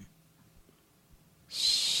 Damn.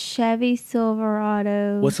 Chevy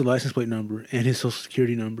Silverado. What's the license plate number and his social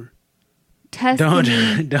security number?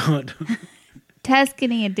 Tuscany, Don't.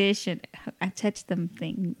 Tuscany edition. I touched them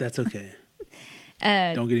thing. That's okay.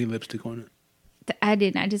 Don't get any lipstick on it. I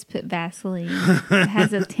didn't. I just put Vaseline. It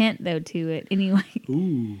has a tint though to it. Anyway.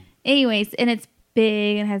 Ooh. Anyways, and it's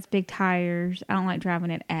big and has big tires. I don't like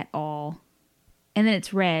driving it at all. And then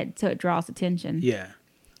it's red, so it draws attention. Yeah.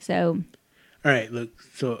 So. All right. Look.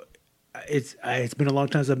 So it's been a long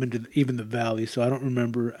time since I've been to even the valley, so I don't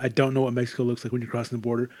remember. I don't know what Mexico looks like when you're crossing the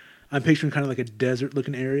border. I'm picturing kind of like a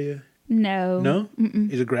desert-looking area. No. No? Mm-mm.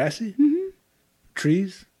 Is it grassy? Mm-hmm.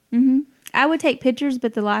 Trees? Mm-hmm. I would take pictures,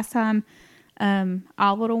 but the last time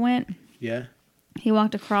Alvaro went, Yeah. he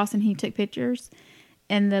walked across and he took pictures,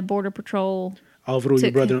 and the border patrol. Alvaro,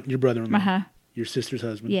 your brother-in-law, Uh-huh. your sister's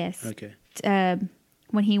husband. Yes. Okay.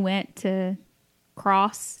 When he went to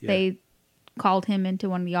cross, Yeah. they called him into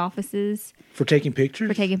one of the offices For taking pictures.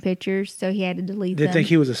 so he had to delete Did them. they think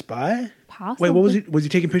he was a spy? Possibly. Wait, what was he? Was he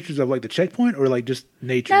taking pictures of like the checkpoint or like just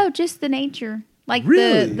nature? No, just the nature. Like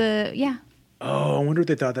Really? the yeah. Oh, I wonder if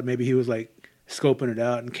they thought that maybe he was like scoping it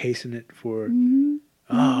out and casing it for. Mm-hmm.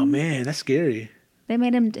 Oh man, that's scary. They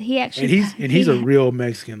made him. He actually. And he's a real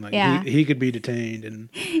Mexican. Like Yeah. he could be detained and.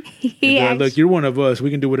 He Like, look, you're one of us.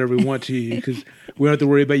 We can do whatever we want to you because we don't have to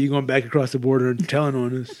worry about you going back across the border and telling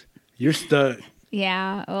on us. You're stuck.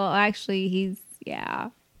 Yeah. Well, actually, he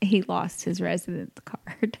lost his residence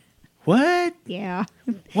card. What? Yeah.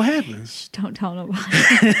 What happened? Shh, don't tell nobody.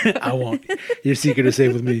 I won't. Your secret is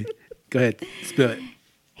safe with me. Go ahead. Spill it.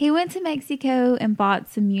 He went to Mexico and bought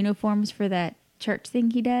some uniforms for that church thing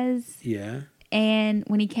he does. Yeah. And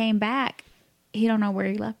when he came back, he don't know where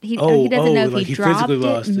he left. He doesn't know if like he dropped physically it.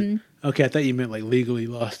 lost it. Mhm. Okay, I thought you meant like legally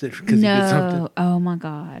lost it because he did something. No. Oh my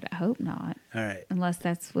God. I hope not. All right. Unless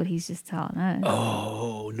that's what he's just telling us.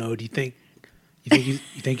 Oh no! Do you think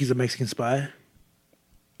he's a Mexican spy?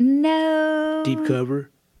 No. Deep cover.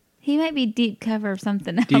 He might be deep cover of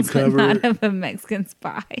something else, Deep cover. but not of a Mexican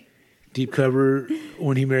spy. Deep cover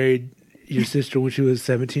when he married your sister when she was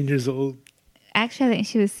 17 years old. Actually, I think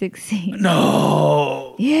she was 16.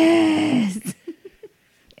 No. Yes.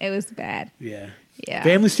 It was bad. Yeah. Yeah.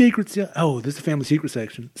 Family secrets. Yeah. Oh, this is a family secret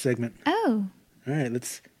segment. Oh. All right,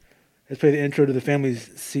 let's play the intro to the family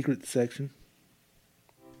secret section.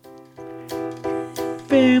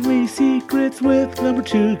 Family secrets with number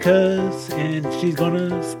 2 cuz, and she's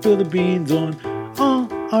gonna spill the beans on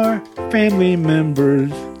all our family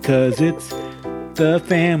members, cuz it's the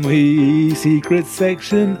family secret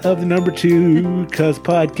section of the number 2 cuz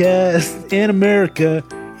podcast in America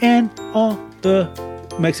and all the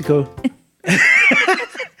Mexico.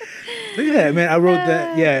 Look at that, man. I wrote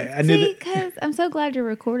that. Yeah, I knew that. Because I'm so glad you're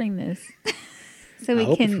recording this. So I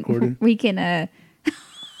hope it's recorded. we can, oh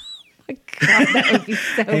my God, that would be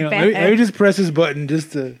so Hang on, bad. let me just press this button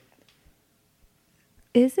just to.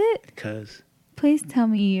 Is it? Cuz. Please tell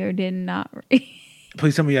me you did not.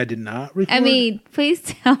 Please tell me I did not record. I mean, please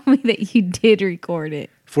tell me that you did record it.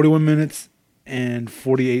 41 minutes and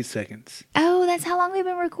 48 seconds. Oh, that's how long we've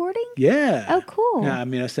been recording? Yeah. Oh, cool. Yeah, I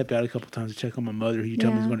mean, I stepped out a couple times to check on my mother, who you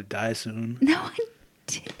told me Yeah. was going to die soon. No, I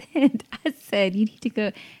didn't. I said you need to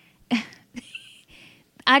go.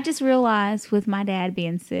 I just realized with my dad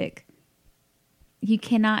being sick, you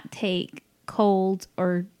cannot take colds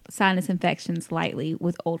or sinus infections lightly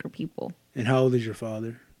with older people. And how old is your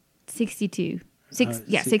father? 62.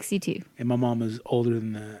 62. And my mom is older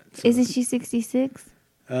than that. So. Isn't she 66?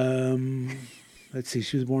 Let's see.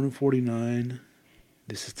 She was born in 49.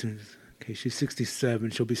 Okay, she's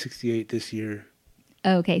 67. She'll be 68 this year.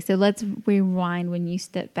 Okay, so let's rewind when you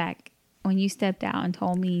stepped out and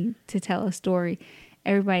told me to tell a story.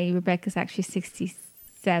 Everybody, Rebecca's actually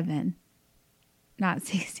 67, not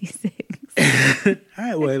 66. All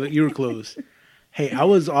right, well, look, you were close. Hey, I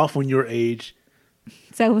was off on your age.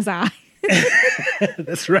 So was I.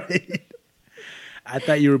 That's right. I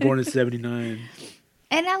thought you were born in 79.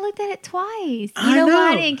 And I looked at it twice. I You know why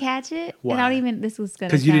I know. didn't catch it? Why? And I don't even, this was going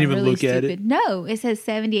to 'Cause you sound didn't even really look at stupid. it? No, it says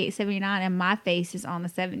 78, 79, and my face is on the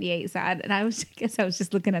 78 side. And I guess I was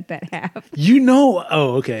just looking at that half. You know.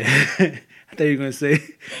 Oh, okay. I thought you were going to say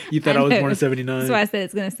you thought I was know. born in 79. That's why I said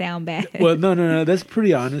it's going to sound bad. Well, no. That's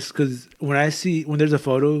pretty honest because when there's a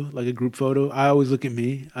photo, like a group photo, I always look at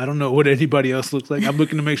me. I don't know what anybody else looks like. I'm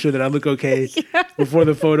looking to make sure that I look okay before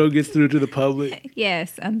the photo gets through to the public.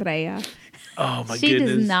 Yes, Andrea. Oh, my She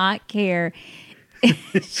goodness. does not care.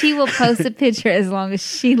 She will post a picture as long as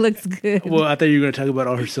she looks good. Well, I thought you were going to talk about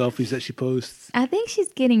all her selfies that she posts. I think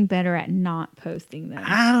she's getting better at not posting them.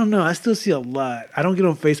 I don't know. I still see a lot. I don't get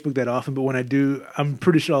on Facebook that often, but when I do, I'm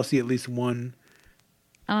pretty sure I'll see at least one.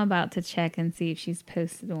 I'm about to check and see if she's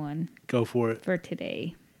posted one. Go for it. For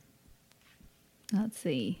today. Let's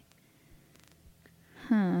see.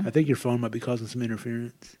 I think your phone might be causing some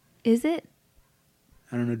interference. Is it?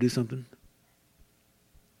 I don't know. Do something.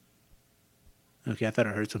 Okay, I thought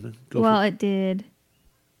I heard something. Go Well, for it. it did.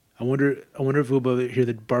 I wonder if we'll be able to hear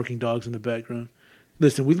the barking dogs in the background.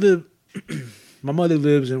 Listen, we live. My mother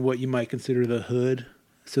lives in what you might consider the hood,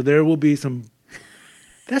 so there will be some.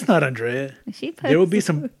 That's not Andrea. She There will be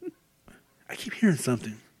some. I keep hearing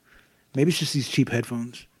something. Maybe it's just these cheap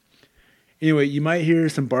headphones. Anyway, you might hear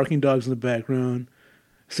some barking dogs in the background,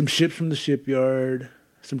 some ships from the shipyard,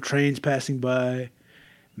 some trains passing by,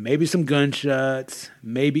 maybe some gunshots,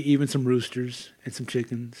 maybe even some roosters and some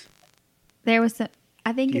chickens. There was some.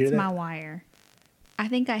 I think You hear it's that? my wire. I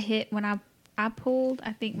think I hit when I pulled.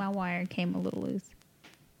 I think my wire came a little loose,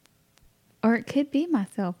 or it could be my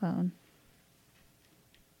cell phone.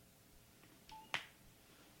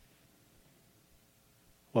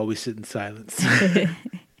 While we sit in silence.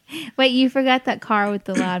 Wait, you forgot that car with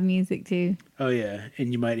the loud music too. Oh yeah,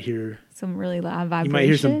 and you might hear Some really loud vibration. you might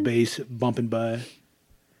hear some bass bumping by.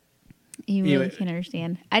 You really Anyway. can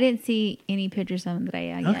understand. I didn't see any pictures of them today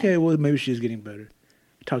yet. Okay, well maybe she's getting better.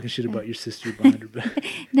 Talking shit about your sister behind her back.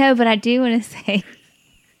 No, but I do want to say,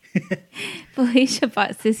 Felicia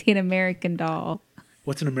bought Sissy an American Doll.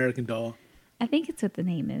 What's an American Doll? I think it's what the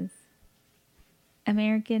name is.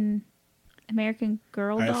 American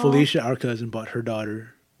Girl All right, Doll. Felicia, our cousin, bought her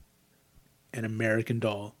daughter an American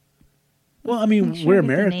Doll. Well, I mean, Not sure we're what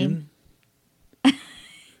the American. name-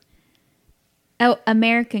 Oh,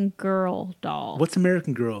 American Girl Doll. What's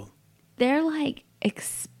American Girl? They're like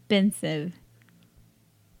expensive.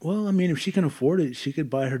 Well, I mean, if she can afford it, she could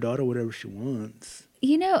buy her daughter whatever she wants.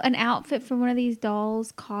 You know, an outfit for one of these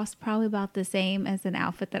dolls costs probably about the same as an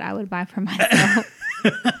outfit that I would buy for myself.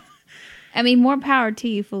 I mean, more power to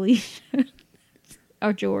you, Felicia.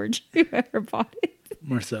 Or George, whoever bought it.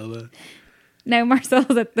 Marcella. No,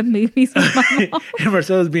 Marcel's at the movies with my mom. And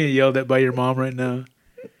Marcella's being yelled at by your mom right now.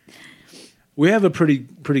 We have a pretty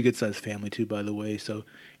good sized family too, by the way. So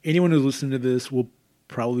anyone who's listening to this will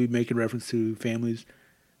probably be making reference to families.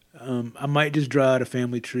 I might just draw out a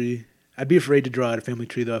family tree. I'd be afraid to draw out a family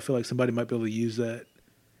tree though. I feel like somebody might be able to use that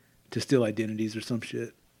to steal identities or some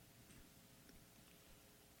shit.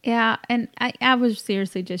 Yeah, and I was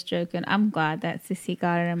seriously just joking. I'm glad that Sissy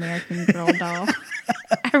got an American Girl doll.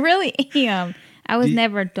 I really am. I was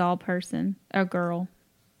never a doll person, a girl,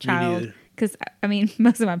 child. neither. Because, I mean,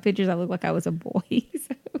 most of my pictures, I look like I was a boy.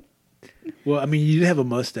 So. Well, I mean, you did have a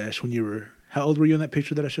mustache when you were. How old were you in that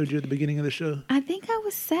picture that I showed you at the beginning of the show? I think I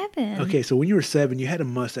was 7. Okay, so when you were 7, you had a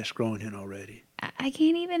mustache growing in already. I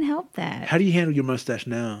can't even help that. How do you handle your mustache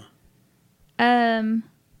now?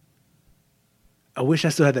 I wish I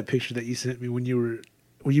still had that picture that you sent me when you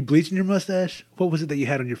were you bleaching your mustache? What was it that you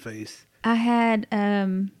had on your face? I had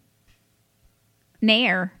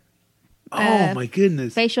Nair, Oh my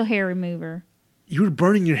goodness. facial hair remover. You were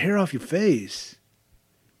burning your hair off your face.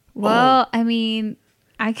 Well, I mean,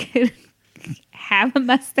 I could have a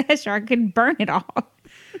mustache or I could burn it off.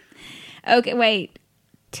 Okay, wait.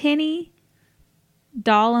 Tinny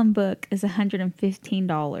doll and book is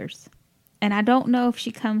 $115. And I don't know if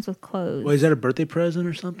she comes with clothes. Well, is that a birthday present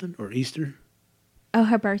or something? Or Easter? Oh,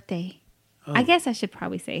 her birthday. Oh. I guess I should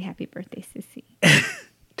probably say happy birthday, Sissy.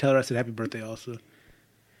 Tell her I said happy birthday also.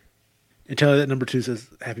 And tell her that number 2 says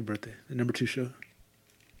happy birthday. The number 2 show.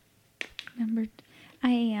 I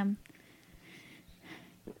am.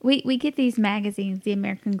 We get these magazines, the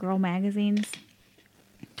American Girl magazines,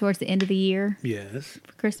 towards the end of the year Yes.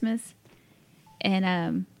 for Christmas.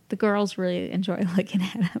 And the girls really enjoy looking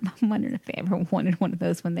at them. I'm wondering if they ever wanted one of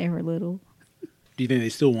those when they were little. Do you think they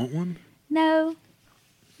still want one? No.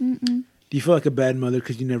 Mm-mm. Do you feel like a bad mother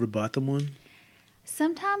because you never bought them one?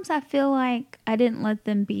 Sometimes I feel like I didn't let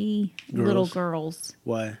them be little girls.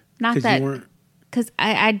 Why? Not 'Cause that, you weren't. because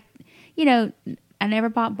I, you know, I never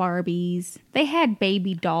bought Barbies. They had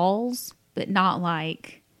baby dolls, but not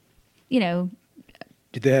like, you know.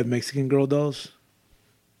 Did they have Mexican girl dolls?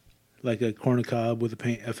 Like a corn cob with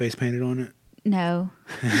a face painted on it? No.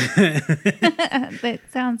 That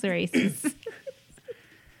sounds racist.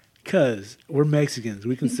 Because we're Mexicans.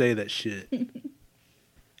 We can say that shit.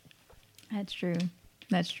 That's true.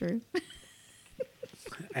 That's true.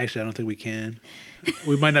 Actually, I don't think we can.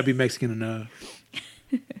 We might not be Mexican enough.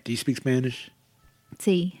 Do you speak Spanish?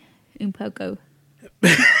 Sí, un poco.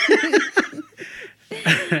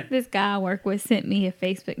 This guy I work with sent me a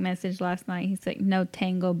Facebook message last night. He's like, "No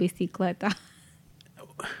tango bicicleta."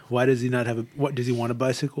 Why does he not have a? What does he want, a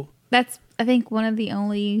bicycle? That's, I think, one of the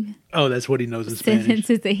only That's what he knows in Spanish.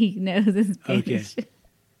 sentences that he knows in Spanish. Okay.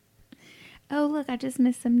 Oh, look, I just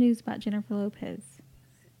missed some news about Jennifer Lopez.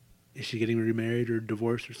 Is she getting remarried or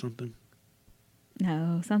divorced or something?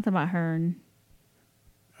 No, something about her and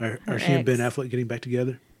Are Her she and Ben ex. Affleck getting back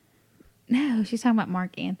together? no, she's talking about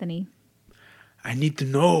Mark Anthony. I need to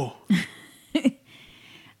know.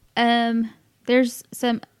 There's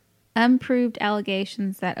some unproved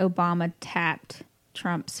allegations that Obama tapped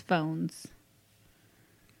Trump's phones.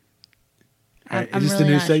 All right, I'm is this really the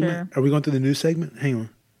news not segment? sure. Are we going through the news segment? Hang on.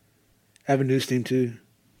 I have a news theme too.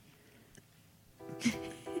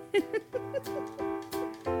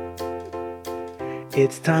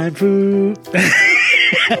 It's time for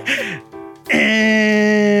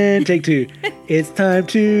and take two. It's time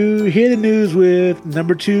to hear the news with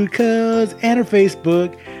number 2 cuz and her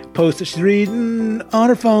Facebook post that she's reading on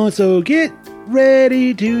her phone. So get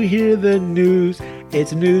ready to hear the news.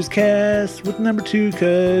 It's a newscast with number 2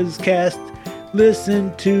 cuz cast.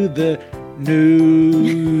 Listen to the news.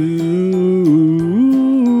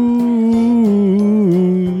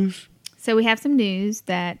 So we have some news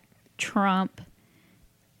that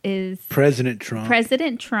President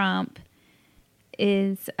Trump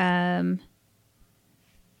is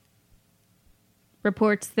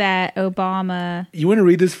reports that Obama. You want to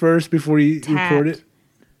read this first before you report it?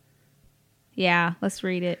 Yeah, let's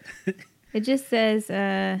read it. It just says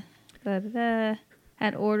had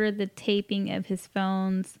ordered the taping of his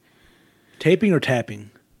phones. Taping or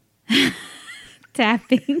tapping?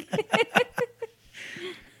 Tapping.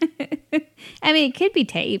 I mean, it could be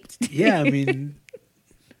taped. Yeah, I mean,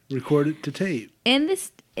 record it to tape. In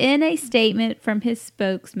a statement from his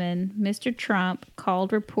spokesman, Mr. Trump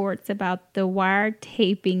called reports about the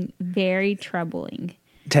wiretapping very troubling.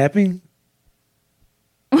 Tapping?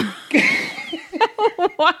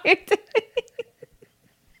 Wiretapping.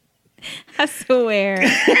 I swear.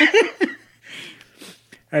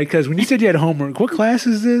 All right, because when you said you had homework, what class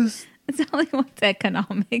is this? It's only one's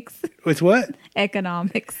economics. It's what?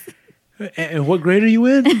 Economics. And what grade are you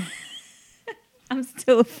in? I'm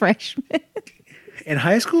still a freshman. In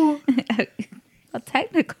high school? Well,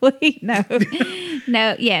 technically, no. In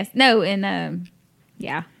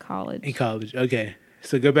college. In college, okay.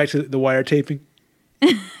 So go back to the wiretapping.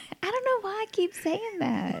 I don't know why I keep saying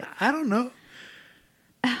that. I don't know.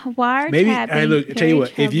 Wiretapping. Maybe, all right, look, I tell you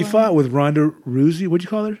what. If you fought with Ronda Rousey, what'd you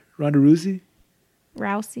call her? Ronda Rousey?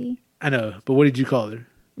 Rousey. I know, but what did you call her?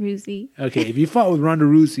 Rousey. Okay, if you fought with Ronda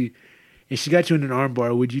Rousey and she got you in an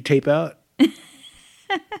armbar, would you tape out?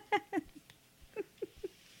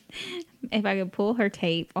 If I could pull her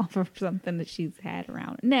tape off of something that she's had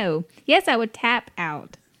around. No. Yes, I would tap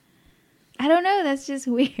out. I don't know. That's just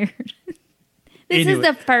weird. This is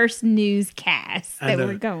the first newscast that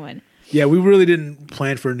we're going. Yeah, we really didn't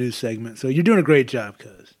plan for a news segment, so you're doing a great job,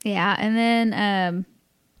 cuz. Yeah, and then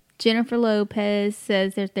Jennifer Lopez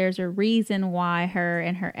says that there's a reason why her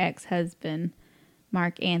and her ex-husband,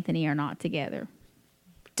 Mark Anthony, are not together.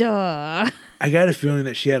 Duh. I got a feeling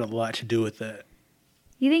that she had a lot to do with that.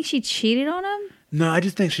 You think she cheated on him? No, I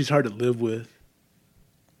just think she's hard to live with.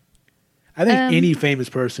 I think any famous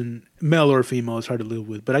person, male or female, is hard to live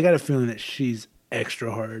with, but I got a feeling that she's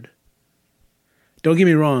extra hard. Don't get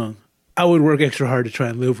me wrong. I would work extra hard to try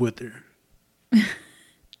and live with her.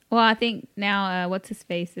 Well, I think now, what's his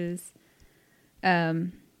face is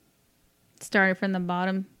started from the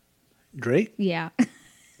bottom. Drake? Yeah.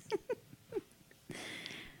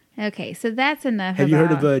 Okay, so that's enough. Have you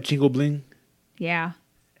heard of Chingle Bling? Yeah.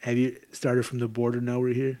 Have you started from the border? Now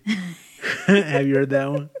we're here. Have you heard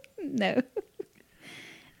that one? No.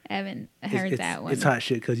 I haven't heard that one. It's hot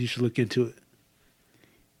shit because you should look into it.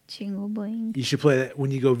 Chingle Bling. You should play that when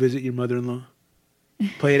you go visit your mother-in-law.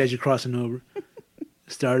 Play it as you're crossing over.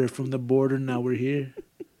 Started from the border, now we're here.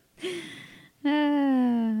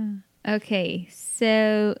 Okay,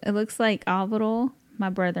 so it looks like Alvaro, my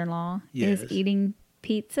brother-in-law, Yes. is eating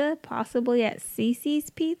pizza, possibly at Cece's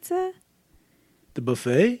Pizza. The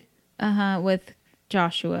buffet? With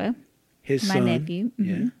Joshua, His my son. nephew.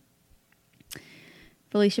 Mhm. Yeah.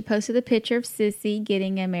 Felicia posted a picture of Sissy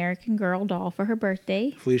getting an American Girl doll for her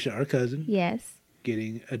birthday. Felicia, our cousin, Yes.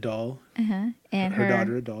 getting a doll. And her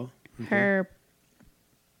daughter a doll. Okay. Her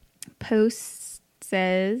post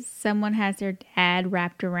says someone has their dad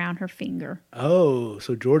wrapped around her finger. Oh,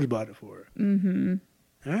 so George bought it for her. Mm-hmm.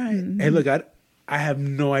 All right. Mm-hmm. Hey, look, I have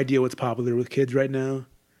no idea what's popular with kids right now.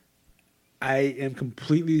 I am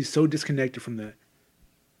completely so disconnected from that.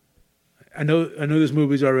 I know this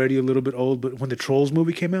movie's already a little bit old, but when the Trolls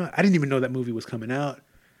movie came out, I didn't even know that movie was coming out.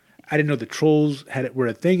 I didn't know the Trolls were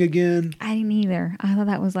a thing again. I didn't either. I thought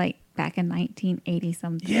that was like back in 1980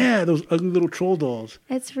 something. Yeah, those ugly little troll dolls.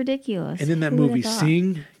 It's ridiculous. And then that Who would've movie thought?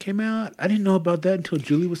 Sing came out. I didn't know about that until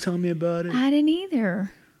Julie was telling me about it. I didn't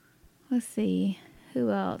either. Let's see. Who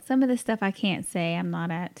else? Some of the stuff I can't say. I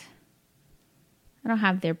don't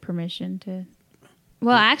have their permission to.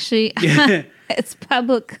 Well, actually, Yeah. it's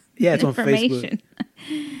public Yeah, it's on information.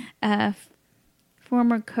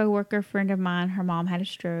 Former coworker friend of mine, her mom had a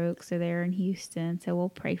stroke, so they're in Houston. So we'll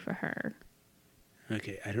pray for her.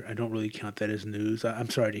 Okay, I don't really count that as news. I'm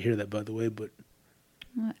sorry to hear that, by the way, but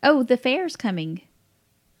Oh, the fair's coming.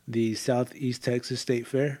 the Southeast Texas State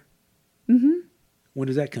Fair, Mm-hmm. when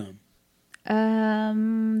does that come?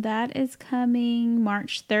 That is coming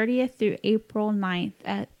March 30th through April 9th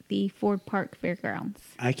at the Ford Park Fairgrounds.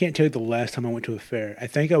 I can't tell you the last time I went to a fair. I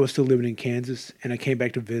think I was still living in Kansas, and I came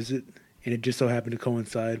back to visit, and it just so happened to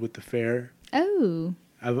coincide with the fair. Oh,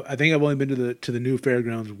 I think I've only been to the new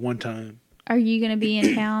fairgrounds one time. are you going to be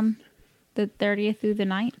in town the 30th through the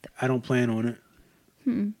 9th? I don't plan on it.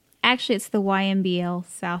 Actually, it's the YMBL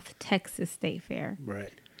South Texas State Fair. Right.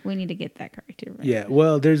 We need to get that corrected. Right? Yeah,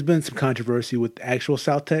 well, there's been some controversy with actual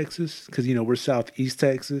South Texas because, we're Southeast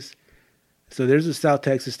Texas. So there's a South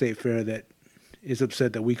Texas State Fair that is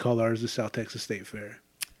upset that we call ours the South Texas State Fair.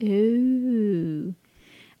 Ooh.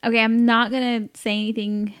 Okay, I'm not going to say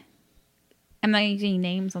anything. I'm not using any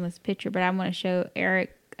names on this picture, but I'm going to show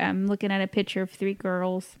Eric. I'm looking at a picture of 3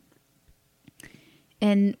 girls.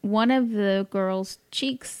 And one of the girls'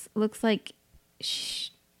 cheeks looks like... it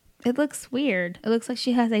looks weird. It looks like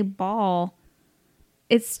she has a ball.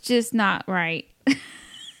 It's just not right.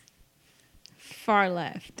 Far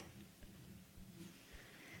left.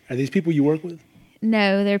 Are these people you work with?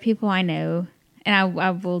 No, they're people I know. And I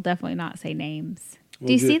will definitely not say names. Well,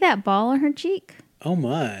 Do you good. see that ball on her cheek? Oh,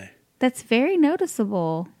 my. That's very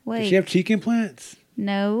noticeable. Wait. Does she have cheek implants?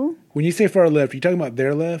 No. When you say far left, are you talking about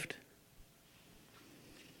their left?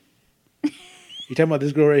 You talking about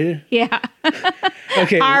this girl right here? Yeah.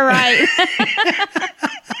 Okay. All right.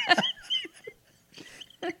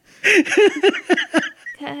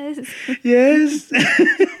 Yes.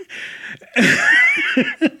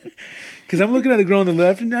 Because I'm looking at the girl on the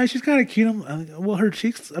left, and now she's kind of cute. I'm like, well, her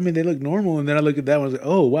cheeks, they look normal. And then I look at that one, I was like,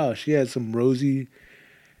 oh, wow, she has some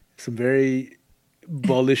very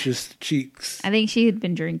voluptuous cheeks. I think she had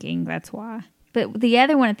been drinking. That's why. But the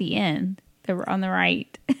other one at the end, on the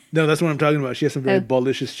right. No, that's what I'm talking about. She has some very Oh.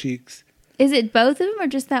 voluptuous cheeks. Is it both of them or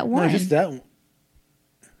just that one? No, just that one.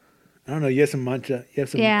 I don't know. You have some mancha. You have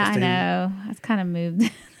some. Yeah, I stain. know. I was kind of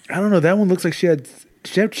moved. I don't know. That one looks like did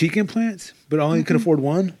she have cheek implants, but only could afford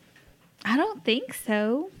one? I don't think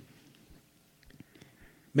so.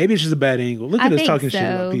 Maybe it's just a bad angle. Look I at us think talking shit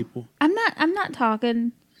so. about people. I'm not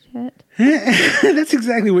talking shit. That's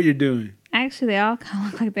exactly what you're doing. Actually, they all kind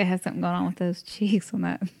of look like they have something going on with those cheeks on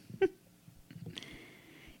that.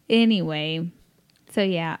 Anyway, so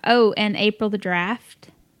yeah. Oh, and April the giraffe.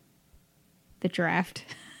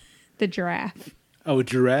 Oh, a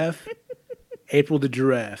giraffe? April the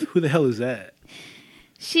giraffe. Who the hell is that?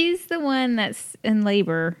 She's the one that's in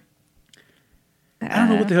labor. I don't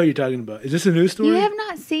know what the hell you're talking about. Is this a news story? You have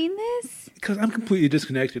not seen this? Because I'm completely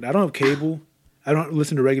disconnected. I don't have cable. I don't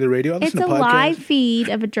listen to regular radio. I It's listen a to podcasts. live feed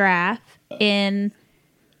of a giraffe in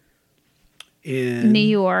In New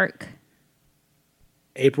York.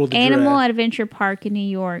 April the Animal giraffe. Adventure Park in New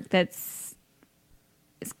York that's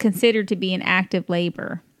considered to be in active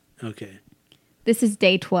labor. Okay. This is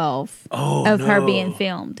day 12 Oh, of her no. being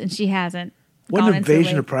filmed, and she hasn't What gone an into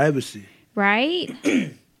invasion labor. of privacy. Right?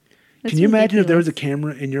 That's Can you imagine if there was a ridiculous.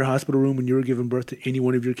 camera in your hospital room when you were giving birth to any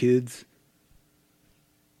one of your kids?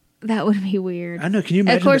 That would be weird. I know. Can you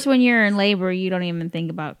imagine? Of course, when you're in labor, you don't even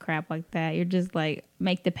think about crap like that. You're just like,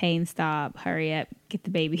 make the pain stop, hurry up, get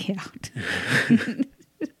the baby out.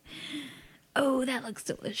 Oh, that looks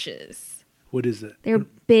delicious. What is it? They're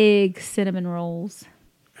big cinnamon rolls.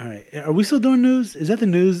 All right. Are we still doing news? Is that the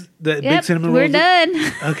news? That big Yep, cinnamon we're rolls?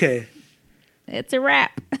 done. Okay. It's a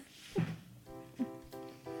wrap.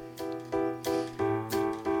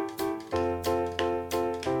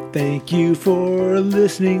 Thank you for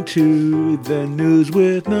listening to the news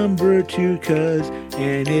with number 2 cuz.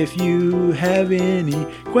 And if you have any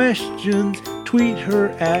questions, tweet her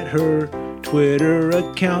at her Twitter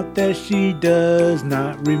account that she does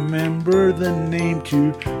not remember the name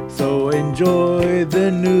to. So enjoy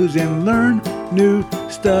the news and learn new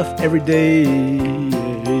stuff every day.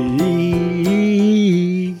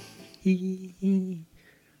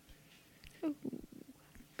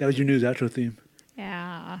 That was your news outro theme.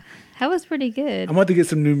 Yeah. That was pretty good. I'm about to get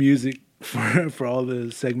some new music for all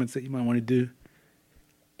the segments that you might want to do.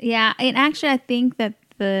 Yeah, and actually, I think that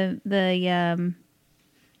the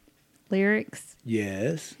lyrics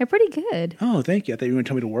Yes. are pretty good. Oh, thank you. I thought you were going to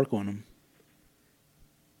tell me to work on them.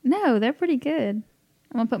 No, they're pretty good.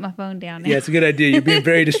 I'm gonna put my phone down now. Yeah, it's a good idea. You're being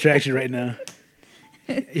very distracted right now.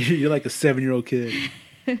 You're like a 7-year-old kid.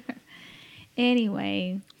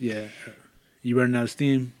 Anyway, Yeah. You running out of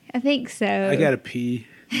steam? I think so. I gotta pee.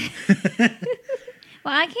 Well,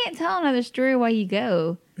 I can't tell another story while you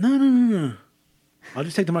go. No. I'll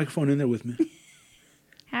just take the microphone in there with me.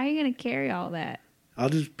 How are you gonna carry all that? I'll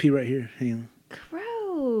just pee right here. Hang on.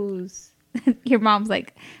 Gross. Your mom's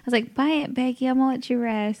like, I was like, bye, Aunt Becky. I'm gonna let you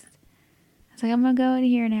rest. I was like, I'm gonna go in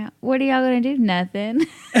here now. What are y'all gonna do? Nothing.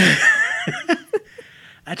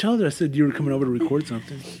 I told her, I said you were coming over to record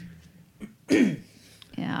something.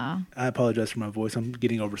 Yeah. I apologize for my voice. I'm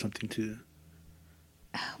getting over something too.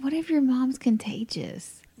 What if your mom's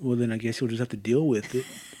contagious? Well, then I guess you'll just have to deal with it.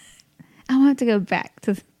 I'm gonna have to go back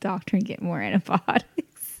to the doctor and get more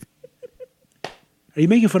antibiotics. Are you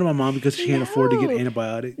making fun of my mom because she can't afford to get No.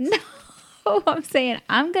 antibiotics? No, I'm saying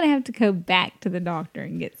I'm gonna have to go back to the doctor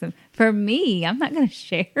and get some. For me, I'm not gonna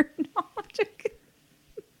share. No, I'm joking.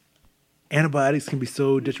 Antibiotics can be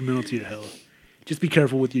so detrimental to your health. Just be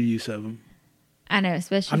careful with your use of them. I know,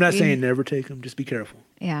 especially. I'm not if you- saying never take them. Just be careful.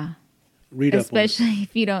 Yeah, Read up on especially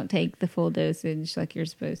if you don't take the full dosage like you're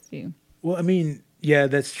supposed to, it. Well, I mean, yeah,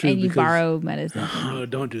 that's true. and you because- borrow medicine. Oh,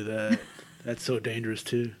 don't do that. That's so dangerous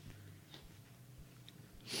too.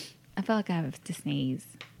 I feel like I have to sneeze.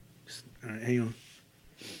 All right, hang on.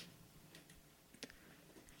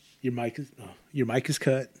 Your mic is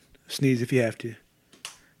cut. Sneeze if you have to.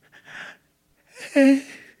 Burning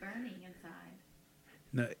inside.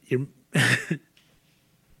 No, you're.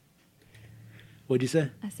 What'd you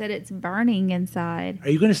say? I said it's burning inside. Are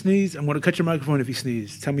you going to sneeze? I'm going to cut your microphone if you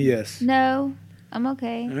sneeze. Tell me yes. No, I'm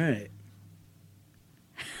okay. All right.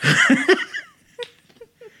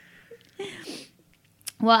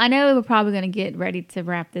 Well, I know we're probably going to get ready to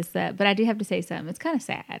wrap this up, but I do have to say something. It's kind of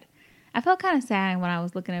sad. I felt kind of sad when I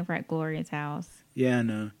was looking over at Gloria's house. Yeah, I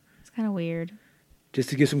know. It's kind of weird. Just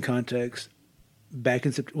to give some context, back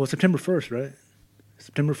in September 1st, right?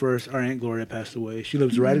 September 1st, our Aunt Gloria passed away. She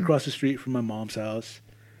lives right across the street from my mom's house.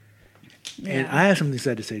 And I have something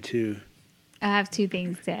sad to say, too. I have two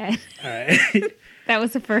things to add. All right. That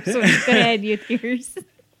was the first one. Go ahead, you yours.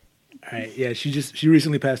 All right. Yeah, she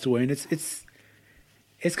recently passed away, and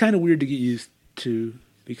it's kind of weird to get used to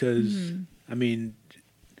because, I mean,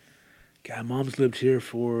 God, Mom's lived here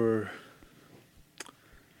for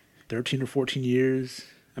 13 or 14 years.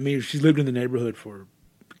 I mean, she's lived in the neighborhood for,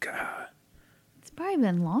 God. It's probably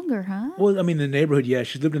been longer, huh? Well, I mean, the neighborhood, yeah,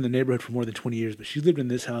 she's lived in the neighborhood for more than 20 years, but she's lived in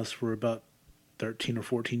this house for about 13 or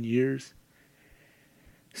 14 years.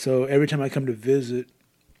 So every time I come to visit,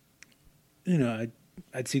 you know,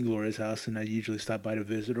 I'd see Gloria's house, and I'd usually stop by to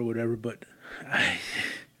visit or whatever, but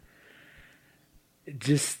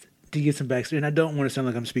just to get some backstory, and I don't want to sound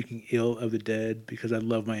like I'm speaking ill of the dead, because I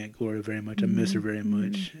love my Aunt Gloria very much. I miss her very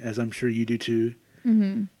much, as I'm sure you do too.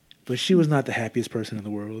 Mm-hmm. But she was not the happiest person in the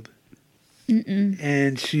world.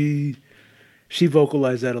 And she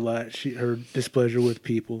vocalized that a lot. Her displeasure with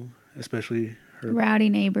people, especially her Rowdy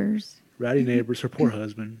neighbors. rowdy neighbors, her poor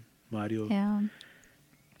husband, Mario. Yeah.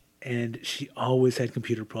 And she always had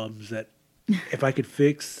computer problems that if I could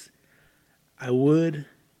fix, I would.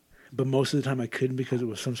 But most of the time I couldn't, because it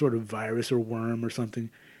was some sort of virus or worm or something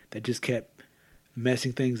that just kept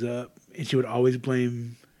messing things up. And she would always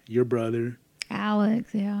blame your brother.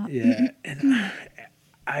 Alex, yeah. Yeah. And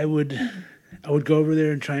I would go over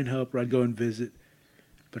there and try and help her. I'd go and visit.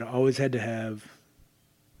 But I always had to have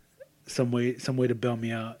some way to bail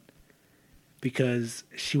me out, because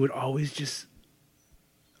she would always just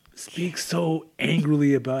speak so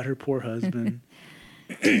angrily about her poor husband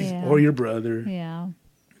Yeah. or your brother. Yeah.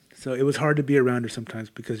 So it was hard to be around her sometimes,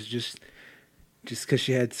 because just because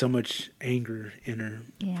she had so much anger in her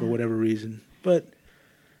Yeah. for whatever reason. But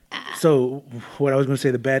so what I was going to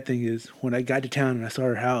say, the bad thing is, when I got to town and I saw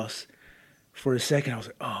her house, for a second I was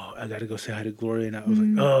like, oh, I got to go say hi to Gloria. And I was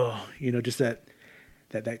like, oh, you know, just that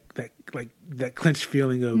clenched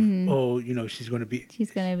feeling of, oh, you know, she's going to be.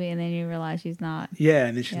 She's going to be, and then you realize she's not. Yeah,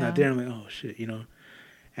 and then she's Yeah. not there. I'm like, oh, shit, you know.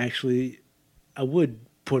 Actually, I would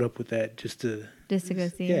put up with that just to go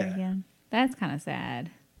see her again. That's kind of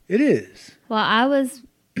sad. It is. Well, I was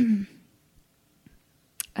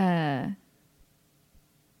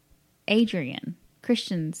Adrian,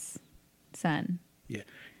 Christian's son. Yeah.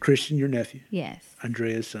 Christian, your nephew. Yes.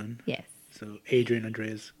 Andrea's son. Yes. So Adrian,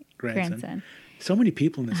 Andrea's grandson. Grandson. So many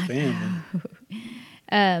people in this family.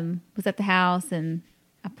 was at the house, and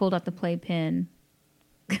I pulled out the playpen.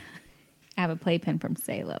 I have a playpen from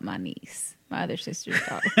Selah, my niece, my other sister's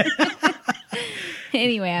daughter.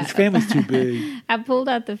 Anyway, This family's too big. I pulled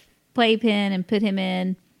out the playpen and put him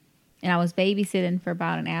in, and I was babysitting for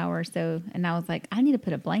about an hour or so, and I was like, I need to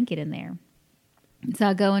put a blanket in there. So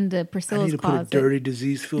I go into I Priscilla's need to closet. put a dirty,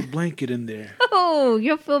 disease-filled blanket in there. Oh,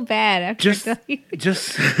 you'll feel bad after Just, I tell you.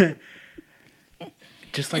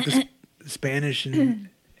 just like the Spanish and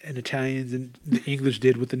Italians and the English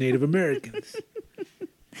did with the Native Americans.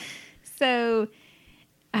 So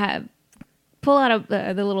I pull out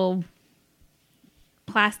the little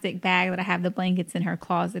plastic bag that I have the blankets in her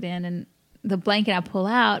closet in, and the blanket I pull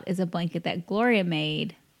out is a blanket that Gloria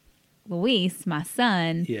made Luis, my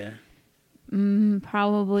son, Yeah.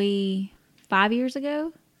 probably 5 years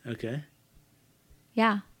ago. Okay.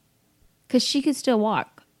 Yeah. Because she could still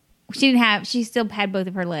walk. She still had both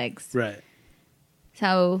of her legs. Right.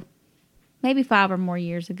 So maybe 5 or more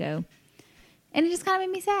years ago. And it just kind of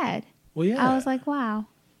made me sad. Well, yeah. I was like, wow.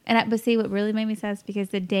 But see, what really made me sad is because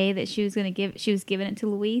the day that she was giving it to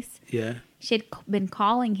Luis, Yeah. she had been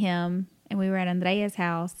calling him, and we were at Andrea's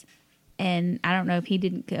house, and I don't know if he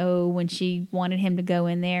didn't go when she wanted him to go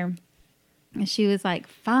in there. And she was like,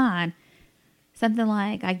 fine. Something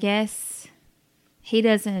like, I guess he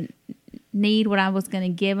doesn't need what I was going to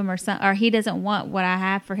give him, or he doesn't want what I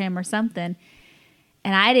have for him or something.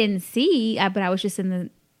 And I didn't see, but I was just in the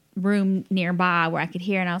room nearby where I could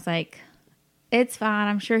hear, and I was like, it's fine.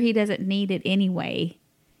 I'm sure he doesn't need it anyway.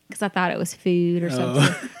 Because I thought it was food or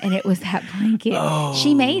something. And it was that blanket. Oh.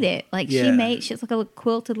 She made it. Like, Yeah. she's like a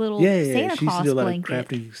quilted little Yeah. Santa She used Claus to do a lot blanket. of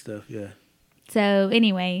crafting stuff. Yeah. So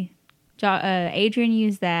anyway, Adrian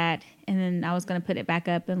used that, and then I was going to put it back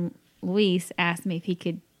up, and Luis asked me if he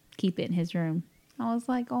could keep it in his room. I was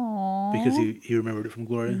like, oh. Because he remembered it from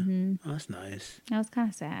Gloria. Mm-hmm. Oh, that's nice. I was kind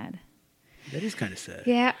of sad. That is kind of sad.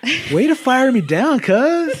 Yeah. Way to fire me down,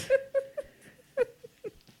 cuz.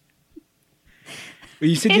 Well,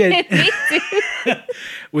 you said you had.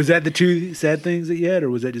 Was that the two sad things that you had, or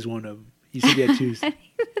was that just one of them? You said you had two.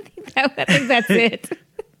 I think that's it.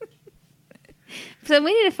 So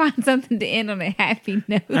we need to find something to end on a happy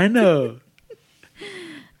note. I know.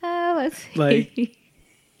 Oh, let's see. Like,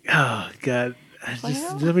 oh God!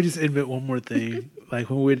 Well. Let me just admit one more thing. Like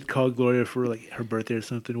when we'd call Gloria for like her birthday or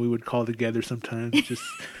something, we would call together sometimes. Just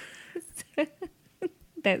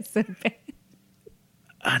That's so bad.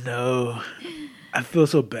 I know. I feel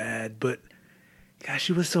so bad, but gosh,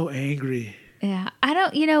 she was so angry. Yeah, I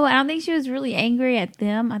don't think she was really angry at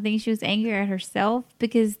them. I think she was angry at herself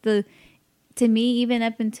because to me, even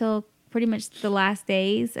up until pretty much the last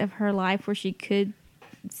days of her life where she could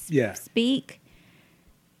Yeah. speak,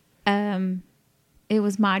 it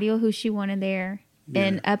was Mario who she wanted there. Yeah.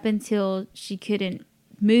 And up until she couldn't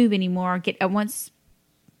move anymore, once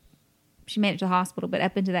she made it to the hospital, but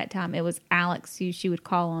up until that time, it was Alex who she would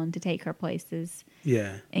call on to take her places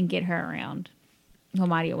Yeah. and get her around. Well,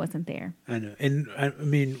 Mario wasn't there. I know. And I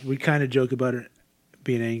mean, we kind of joke about her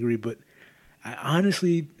being angry, but I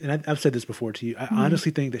honestly, and I've said this before to you, I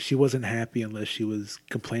honestly think that she wasn't happy unless she was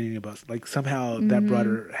complaining about, like, somehow that brought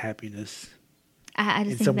her happiness. I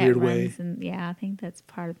just In think some that weird runs, way. and yeah, I think that's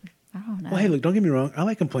part of. I don't know. Well, hey, look, don't get me wrong. I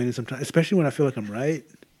like complaining sometimes, especially when I feel like I'm right.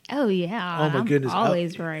 Oh yeah. Oh, my I'm goodness.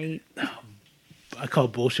 always right. I call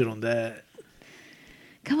bullshit on that.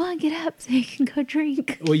 Come on, get up so you can go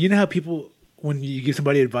drink. Well, you know how people, when you give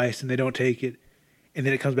somebody advice and they don't take it, and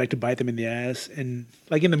then it comes back to bite them in the ass. And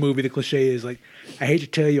like in the movie, the cliche is like, I hate to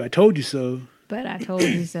tell you, I told you so. But I told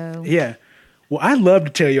you so. Yeah. Well, I love to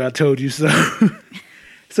tell you, I told you so.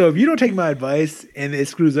 So if you don't take my advice and it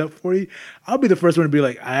screws up for you, I'll be the first one to be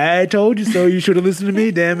like, I told you so. You should have listened to me,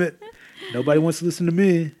 damn it. Nobody wants to listen to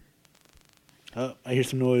me. Oh, I hear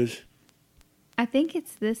some noise. I think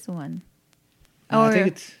it's this one. I think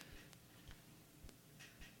it's...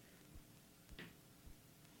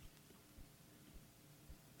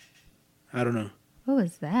 I don't know. What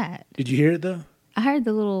was that? Did you hear it, though? I heard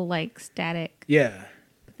the little like static. Yeah.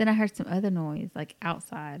 But then I heard some other noise like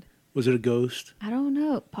outside. Was it a ghost? I don't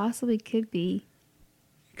know. It possibly could be.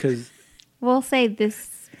 Because... We'll say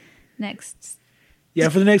this next Yeah,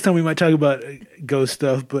 for the next time we might talk about ghost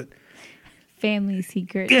stuff, but... family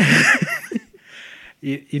secret.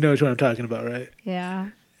 You know what I'm talking about, right? Yeah.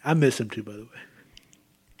 I miss him too, by the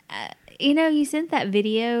way. You sent that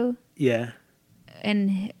video Yeah.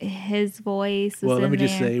 and his voice was Well, let in me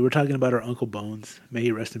just there. say, we're talking about our Uncle Bones. May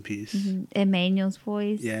he rest in peace. Emmanuel's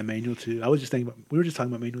voice. Yeah, Emmanuel too. I was just thinking about, we were just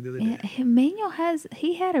talking about Emmanuel the other day. Yeah, Emmanuel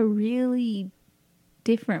had a really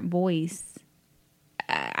different voice.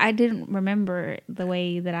 I didn't remember the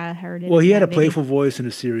way that I heard it. Well, he in had a that video. playful voice and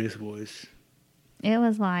a serious voice. It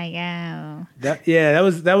was like, oh.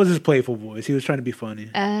 That was his playful voice. He was trying to be funny.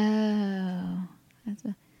 Oh.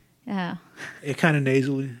 Oh. It kind of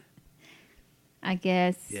nasally. I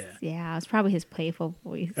guess. Yeah. Yeah, it's probably his playful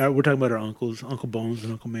voice. We're talking about our uncles, Uncle Bones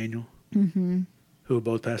and Uncle Manuel, Mm-hmm. who have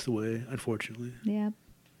both passed away, unfortunately. Yep.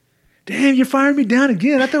 Damn, you're firing me down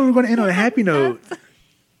again. I thought we were going to end on a happy note.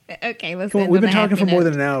 Okay, let's Come on, end we've on been a talking happy for more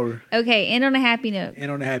note. than an hour. Okay, end on a happy note.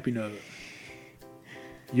 End on a happy note.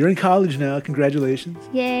 You're in college now. Congratulations.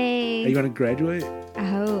 Yay. Are you going to graduate? I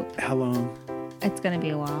hope. How long? It's going to be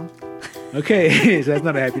a while. Okay, so that's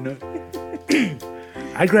not a happy note.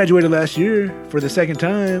 I graduated last year for the second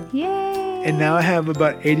time, Yay. and now I have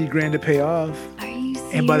about 80 grand to pay off. Are you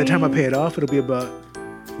serious? And by the time I pay it off, it'll be about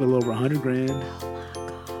a little over 100 grand.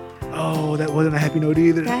 Oh, that wasn't a happy note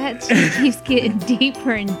either. That just keeps getting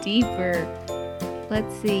deeper and deeper.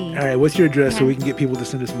 Let's see. All right, what's your address so we can get people to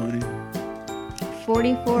send us money?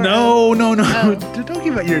 44. No. Oh. Don't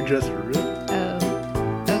give out your address for real.